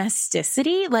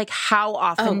domesticity. Like how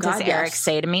often does Eric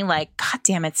say to me, like, God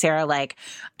damn it, Sarah, like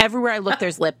everywhere I look,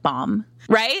 there's lip balm,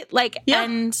 right? Like,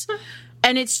 and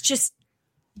it's just,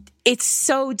 it's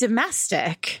so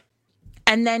domestic.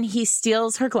 And then he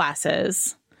steals her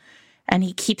glasses. And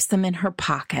he keeps them in her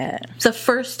pocket. It's the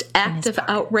first act of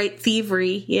outright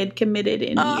thievery he had committed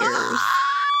in years.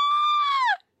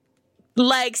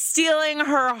 Like stealing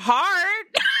her heart.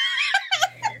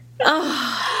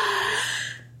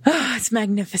 It's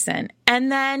magnificent.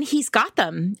 And then he's got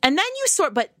them. And then you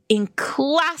but in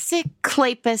classic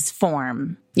Kleypas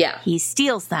form. Yeah. He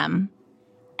steals them.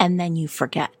 And then you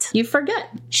forget. You forget.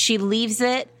 She leaves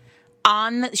the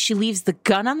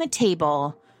gun on the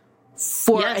table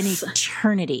for an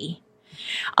eternity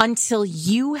until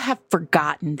you have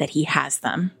forgotten that he has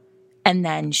them. And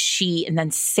then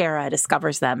Sarah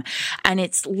discovers them. And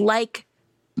it's like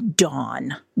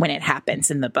dawn when it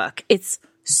happens in the book. It's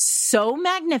so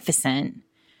magnificent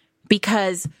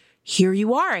because here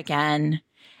you are again,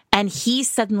 and he's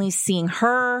suddenly seeing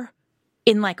her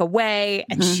in like a way,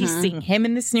 and she's seeing him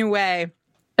in this new way.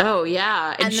 Oh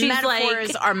yeah, and the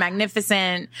metaphors are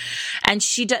magnificent. And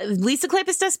Lisa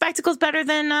Kleypas does spectacles better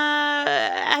than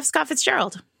F. Scott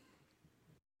Fitzgerald.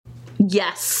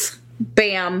 Yes,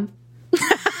 bam.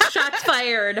 Shots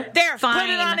fired. There, fine. put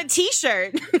it on a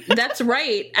t-shirt. That's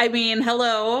right. I mean,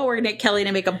 hello, we're gonna get Kelly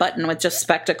to make a button with just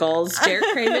spectacles. Derek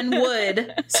Craven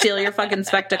would steal your fucking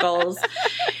spectacles.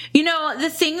 You know, the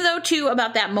thing though too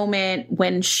about that moment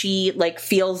when she like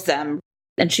feels them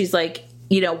and she's like,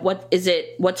 you know, what is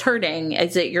it? What's hurting?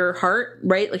 Is it your heart?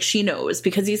 Right? Like she knows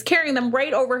because he's carrying them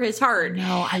right over his heart.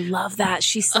 No, I love that.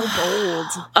 She's so bold.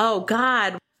 Oh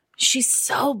God. She's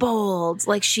so bold.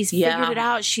 Like she's figured it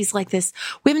out. She's like this.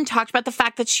 We haven't talked about the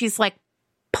fact that she's like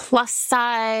plus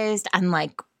sized and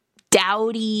like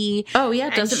dowdy. Oh yeah,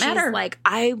 it doesn't matter. Like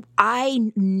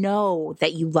I know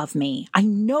that you love me. I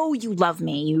know you love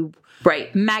me. You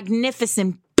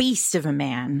magnificent beast of a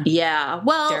man. Yeah.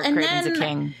 Well, Derek and Craven's then a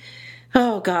king.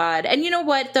 Oh God. And you know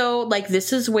what though? Like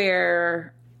this is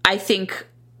where I think,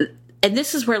 and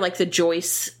this is where like the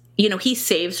Joyce. You know, he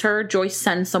saves her. Joyce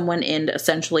sends someone in to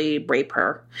essentially rape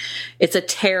her. It's a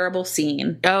terrible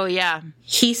scene. Oh, yeah.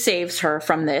 He saves her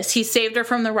from this. He saved her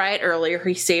from the riot earlier.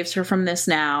 He saves her from this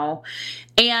now.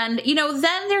 And, you know,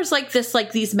 then there's like this,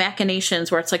 like these machinations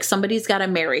where it's like somebody's got to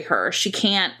marry her. She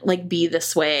can't like be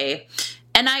this way.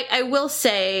 And I will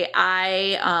say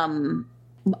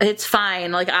it's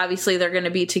fine. Like, obviously they're going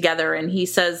to be together. And he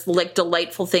says like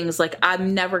delightful things like,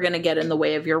 I'm never going to get in the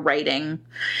way of your writing.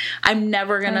 I'm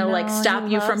never going to like stop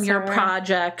you from your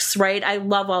projects. Right. I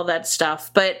love all that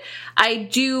stuff. But I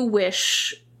do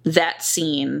wish that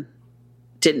scene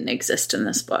didn't exist in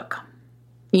this book.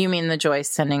 You mean the Joyce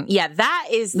sending? Yeah, that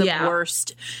is the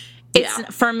worst.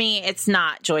 It's for me, it's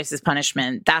not Joyce's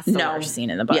punishment. That's the worst scene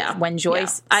in the book. Yeah. When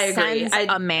Joyce I agree.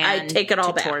 sends a man I take it all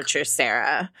to back. torture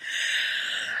Sarah.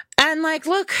 And like,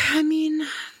 look, I mean, I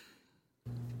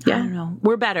don't know.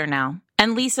 We're better now.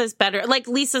 And Lisa's better. Like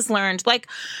Lisa's learned, like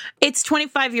it's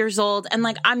 25 years old. And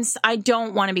like, I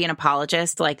don't want to be an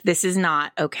apologist. Like this is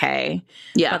not okay.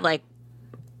 Yeah. But like,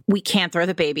 we can't throw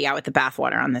the baby out with the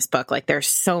bathwater on this book. Like there's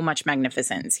so much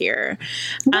magnificence here.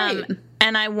 Right.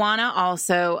 And I want to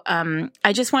also,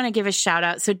 I just want to give a shout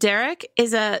out. So Derek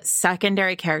is a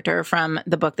secondary character from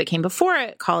the book that came before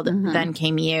it called Then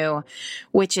Came You,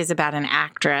 which is about an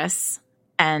actress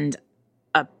and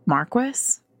a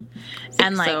marquis.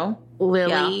 And like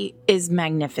Lily is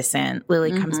magnificent.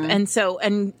 Lily comes,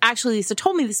 and actually Lisa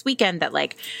told me this weekend that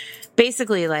like,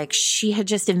 basically, like, she had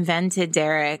just invented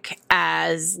Derek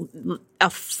as a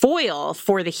foil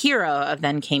for the hero of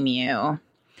Then Came You.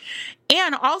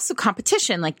 And also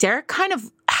competition. Like, Derek kind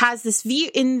of has this view.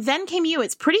 In Then Came You,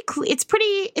 it's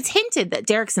hinted that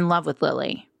Derek's in love with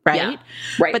Lily, right? Yeah,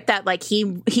 right. But that, like,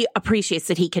 he appreciates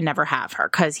that he can never have her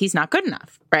because he's not good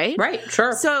enough, right? Right,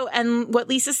 sure. So, and what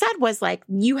Lisa said was, like,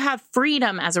 you have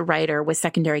freedom as a writer with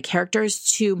secondary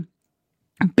characters to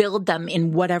build them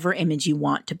in whatever image you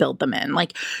want to build them in.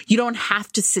 Like, you don't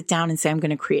have to sit down and say, I'm going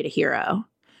to create a hero.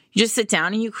 You just sit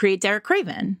down and you create Derek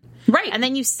Craven. Right. And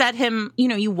then you set him, you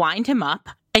know, you wind him up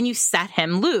and you set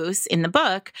him loose in the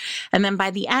book. And then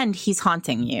by the end, he's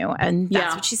haunting you. And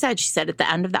that's what she said. She said at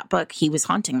the end of that book, he was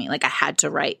haunting me. Like I had to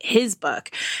write his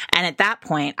book. And at that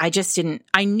point,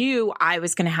 I knew I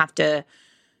was going to have to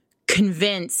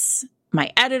convince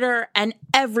my editor and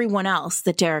everyone else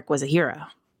that Derek was a hero.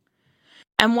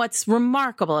 And what's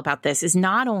remarkable about this is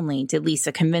not only did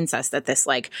Lisa convince us that this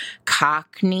like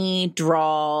Cockney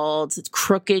drawled,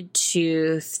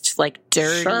 crooked-toothed, like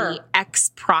dirty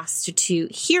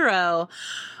ex-prostitute hero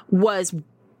was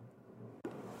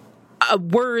a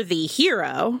worthy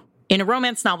hero in a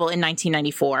romance novel in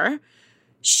 1994.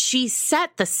 She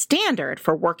set the standard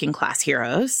for working class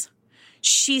heroes.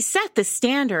 She set the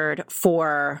standard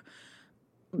for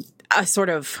a sort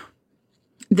of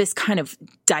this kind of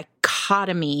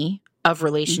dichotomy of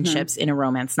relationships in a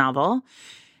romance novel.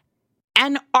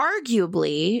 And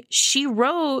arguably, she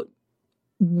wrote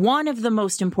one of the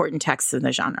most important texts in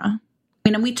the genre. I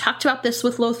mean, and we talked about this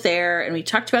with Lothair, and we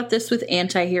talked about this with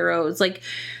anti-heroes. Like,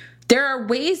 there are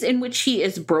ways in which he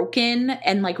is broken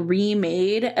and, like,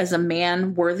 remade as a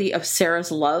man worthy of Sarah's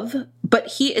love. but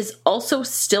he is also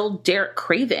still Derek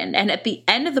Craven. And at the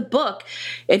end of the book,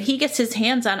 and he gets his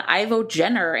hands on Ivo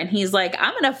Jenner, and he's like,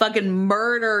 I'm going to fucking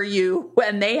murder you.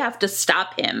 And they have to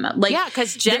stop him. Like, yeah,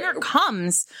 because Jenner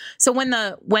comes. So when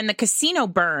the casino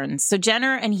burns, so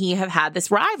Jenner and he have had this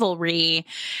rivalry,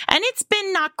 and it's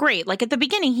been not great. Like, at the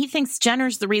beginning, he thinks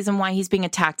Jenner's the reason why he's being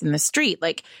attacked in the street.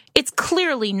 Like, it's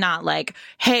clearly not like,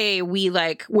 hey,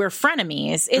 we're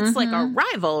frenemies. It's like a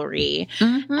rivalry.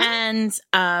 And,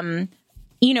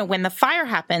 when the fire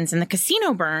happens and the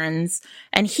casino burns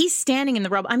and he's standing in the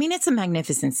rubble, I mean, it's a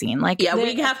magnificent scene. Like,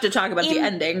 we have to talk about the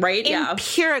ending, right? Yeah.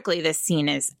 Empirically, this scene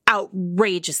is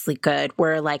outrageously good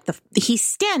where like he's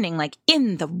standing like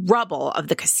in the rubble of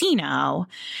the casino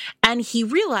and he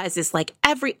realizes like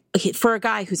for a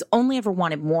guy who's only ever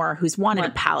wanted more, who's wanted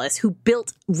a palace, who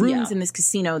built rooms in this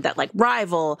casino that like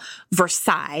rival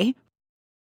Versailles,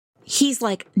 he's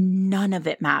like, none of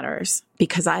it matters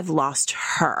because I've lost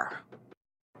her.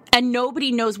 And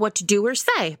nobody knows what to do or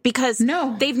say because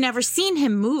they've never seen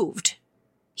him moved.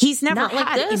 He's never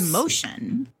had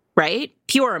emotion, right?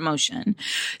 Pure emotion.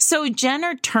 So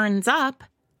Jenner turns up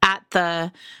at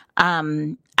the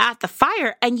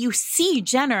fire, and you see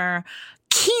Jenner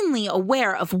keenly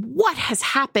aware of what has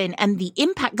happened and the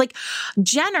impact. Like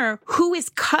Jenner, who is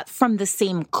cut from the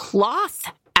same cloth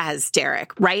as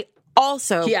Derek, right?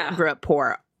 Also grew up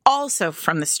poor. Also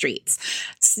from the streets,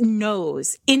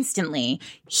 knows instantly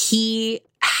he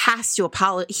has to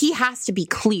apologize. He has to be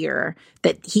clear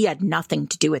that he had nothing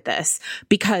to do with this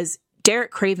because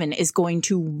Derek Craven is going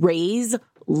to raise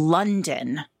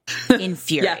London in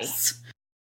fury. Yes.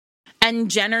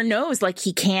 And Jenner knows like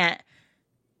he can't.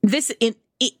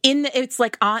 It's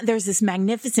like there's this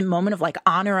magnificent moment of like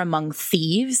honor among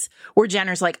thieves where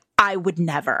Jenner's like, I would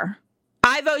never.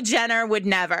 Ivo Jenner would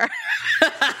never.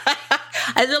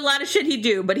 There's a lot of shit he'd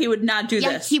do, but he would not do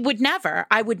this. He would never.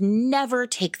 I would never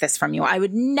take this from you. I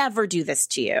would never do this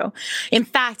to you. In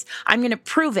fact, I'm going to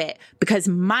prove it because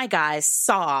my guys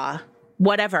saw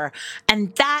whatever.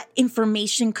 And that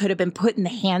information could have been put in the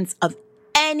hands of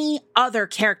any other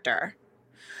character.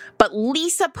 But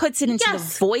Lisa puts it into the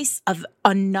voice of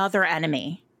another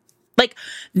enemy. Like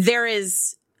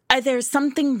there's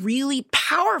something really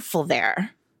powerful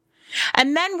there.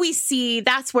 And then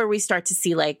that's where we start to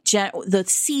see like the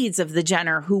seeds of the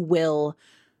Jenner who will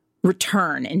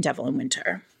return in Devil in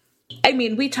Winter. I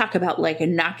mean, we talk about like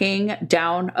knocking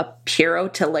down a hero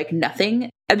to like nothing.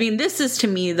 I mean, this is to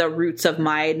me the roots of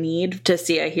my need to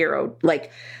see a hero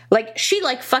like she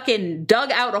like fucking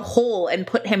dug out a hole and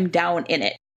put him down in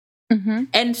it. Mm-hmm.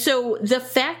 And so the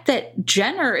fact that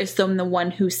Jenner is the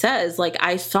one who says like,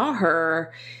 I saw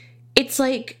her, it's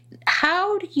like,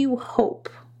 how do you hope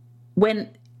when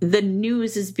the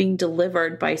news is being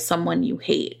delivered by someone you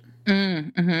hate?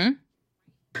 Mm-hmm.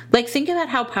 Like, think about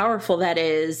how powerful that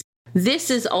is.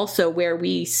 This is also where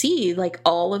we see, like,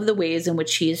 all of the ways in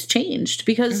which he has changed.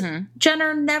 Because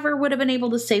Jenner never would have been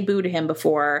able to say boo to him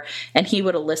before, and he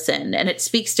would have listened. And it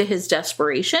speaks to his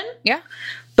desperation. Yeah.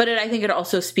 But I think it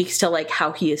also speaks to, like,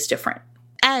 how he is different.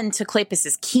 And to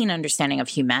Kleypas' keen understanding of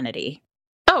humanity.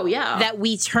 Oh, yeah. That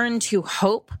we turn to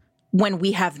hope when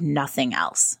we have nothing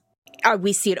else.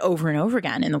 We see it over and over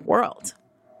again in the world.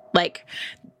 Like,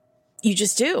 you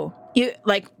just do. You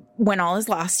like when all is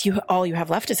lost, all you have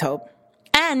left is hope.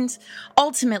 And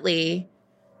ultimately,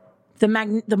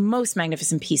 the most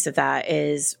magnificent piece of that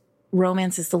is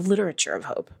romance is the literature of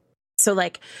hope. So,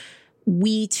 like,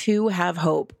 we too have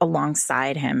hope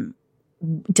alongside him,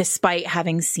 despite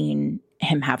having seen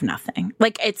him have nothing.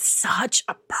 Like, it's such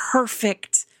a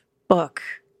perfect book.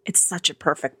 It's such a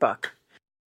perfect book.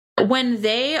 When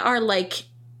they are like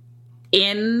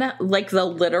in like the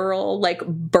literal like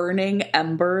burning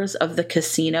embers of the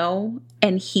casino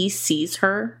and he sees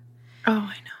her. Oh,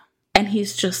 I know. And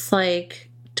he's just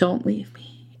like, don't leave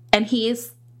me. And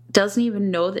doesn't even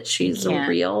know that she's a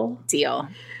real deal.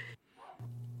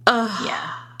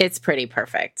 Yeah. It's pretty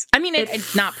perfect. I mean,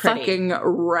 it's not pretty. Fucking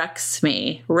wrecks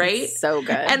me, right? It's so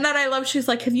good. And then I love, she's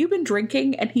like, have you been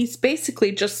drinking? And he's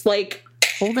basically just like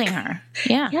holding her.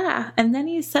 Yeah. Yeah. And then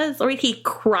he says, or he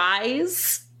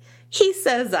cries. He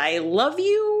says, I love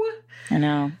you. I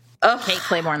know. Ugh. Kate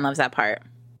Claiborne loves that part.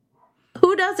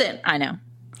 Who doesn't? I know.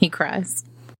 He cries.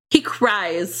 He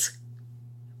cries.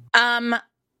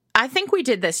 I think we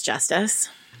did this justice.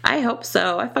 I hope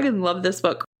so. I fucking love this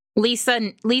book.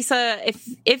 Lisa,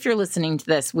 if you're listening to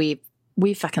this, we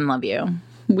fucking love you.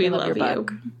 We love your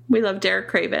book. We love Derek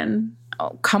Craven.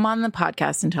 Oh, come on the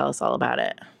podcast and tell us all about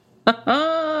it.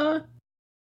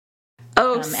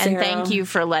 Sarah. And thank you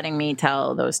for letting me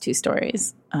tell those two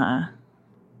stories on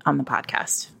the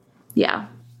podcast. Yeah,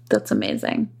 that's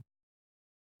amazing.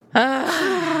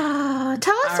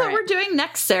 Tell us what we're doing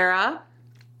next, Sarah.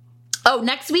 Oh,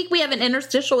 next week we have an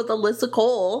interstitial with Alyssa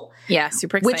Cole. Yeah,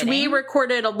 super exciting. Which we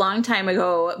recorded a long time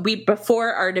ago,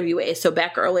 before RWA, so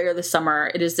back earlier this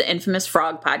summer. It is the infamous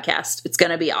Frog podcast. It's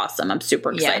going to be awesome. I'm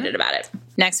super excited about it.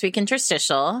 Next week,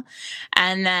 interstitial.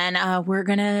 And then we're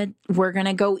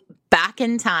gonna go back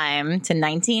in time to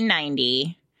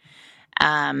 1990.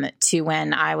 To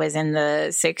when I was in the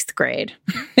 6th grade.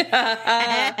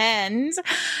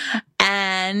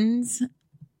 and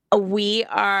we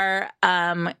are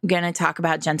going to talk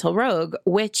about Gentle Rogue,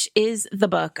 which is the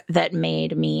book that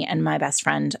made me and my best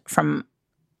friend from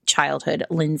childhood,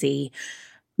 Lindsay,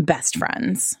 best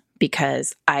friends,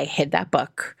 because I hid that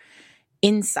book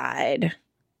inside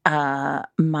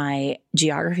my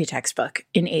geography textbook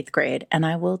in 8th grade. And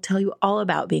I will tell you all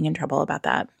about being in trouble about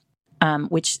that.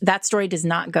 Which that story does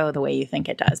not go the way you think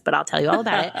it does, but I'll tell you all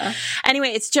about it. Anyway,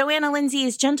 it's Joanna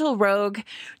Lindsay's Gentle Rogue,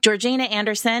 Georgina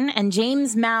Anderson, and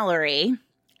James Mallory,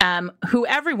 who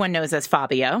everyone knows as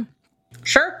Fabio.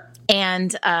 Sure.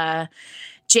 And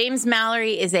James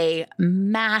Mallory is a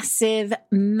massive,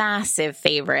 massive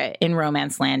favorite in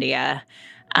Romancelandia.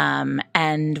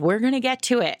 And we're going to get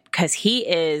to it because he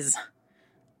is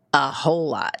a whole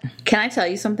lot. Can I tell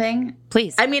you something?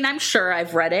 Please. I mean, I'm sure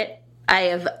I've read it. I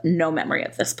have no memory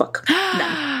of this book. None.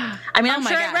 I mean, I'm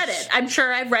sure I read it. I'm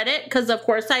sure I've read it because, of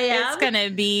course, I have. It's going to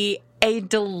be a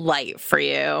delight for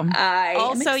you.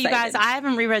 Also, you guys, I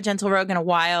haven't reread Gentle Rogue in a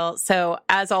while. So,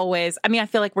 as always, I mean, I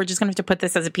feel like we're just going to have to put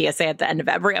this as a PSA at the end of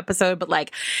every episode. But,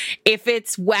 like, if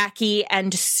it's wacky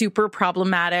and super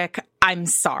problematic, I'm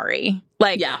sorry.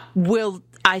 Like,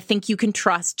 I think you can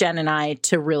trust Jen and I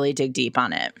to really dig deep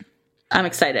on it. I'm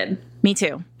excited. Me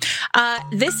too.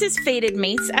 This is Fated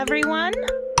Mates, everyone.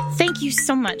 Thank you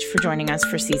so much for joining us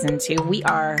for season 2. We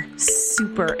are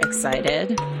super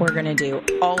excited. We're going to do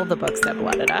all the books that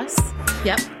blooded us.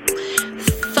 Yep.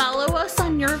 Follow us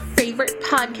on your favorite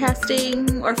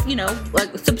podcasting, or,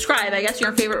 like, subscribe, I guess,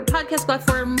 your favorite podcast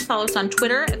platform. Follow us on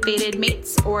Twitter at Fated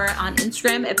Mates or on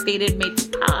Instagram at Fated Mates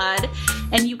Pod.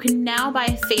 And you can now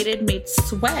buy Fated Mates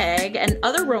swag and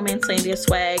other Romancelandia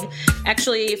swag,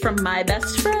 actually, from my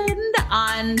best friend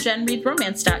on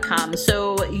JenReadsRomance.com.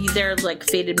 So there's, like,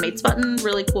 Fated Mates button,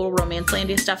 really cool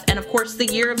Romancelandia stuff, and, of course, the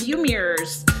Year of You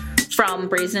mirrors from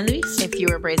Brazen and the Beast. If you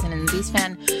were a Brazen and the Beast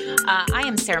fan. I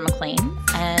am Sarah McLean,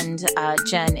 and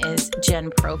Jen is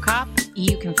Jen Prokop.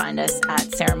 You can find us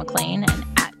at Sarah McLean and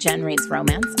at Jen Reads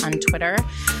Romance on Twitter.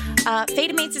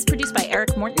 Fated Mates is produced by Eric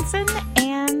Mortensen,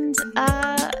 and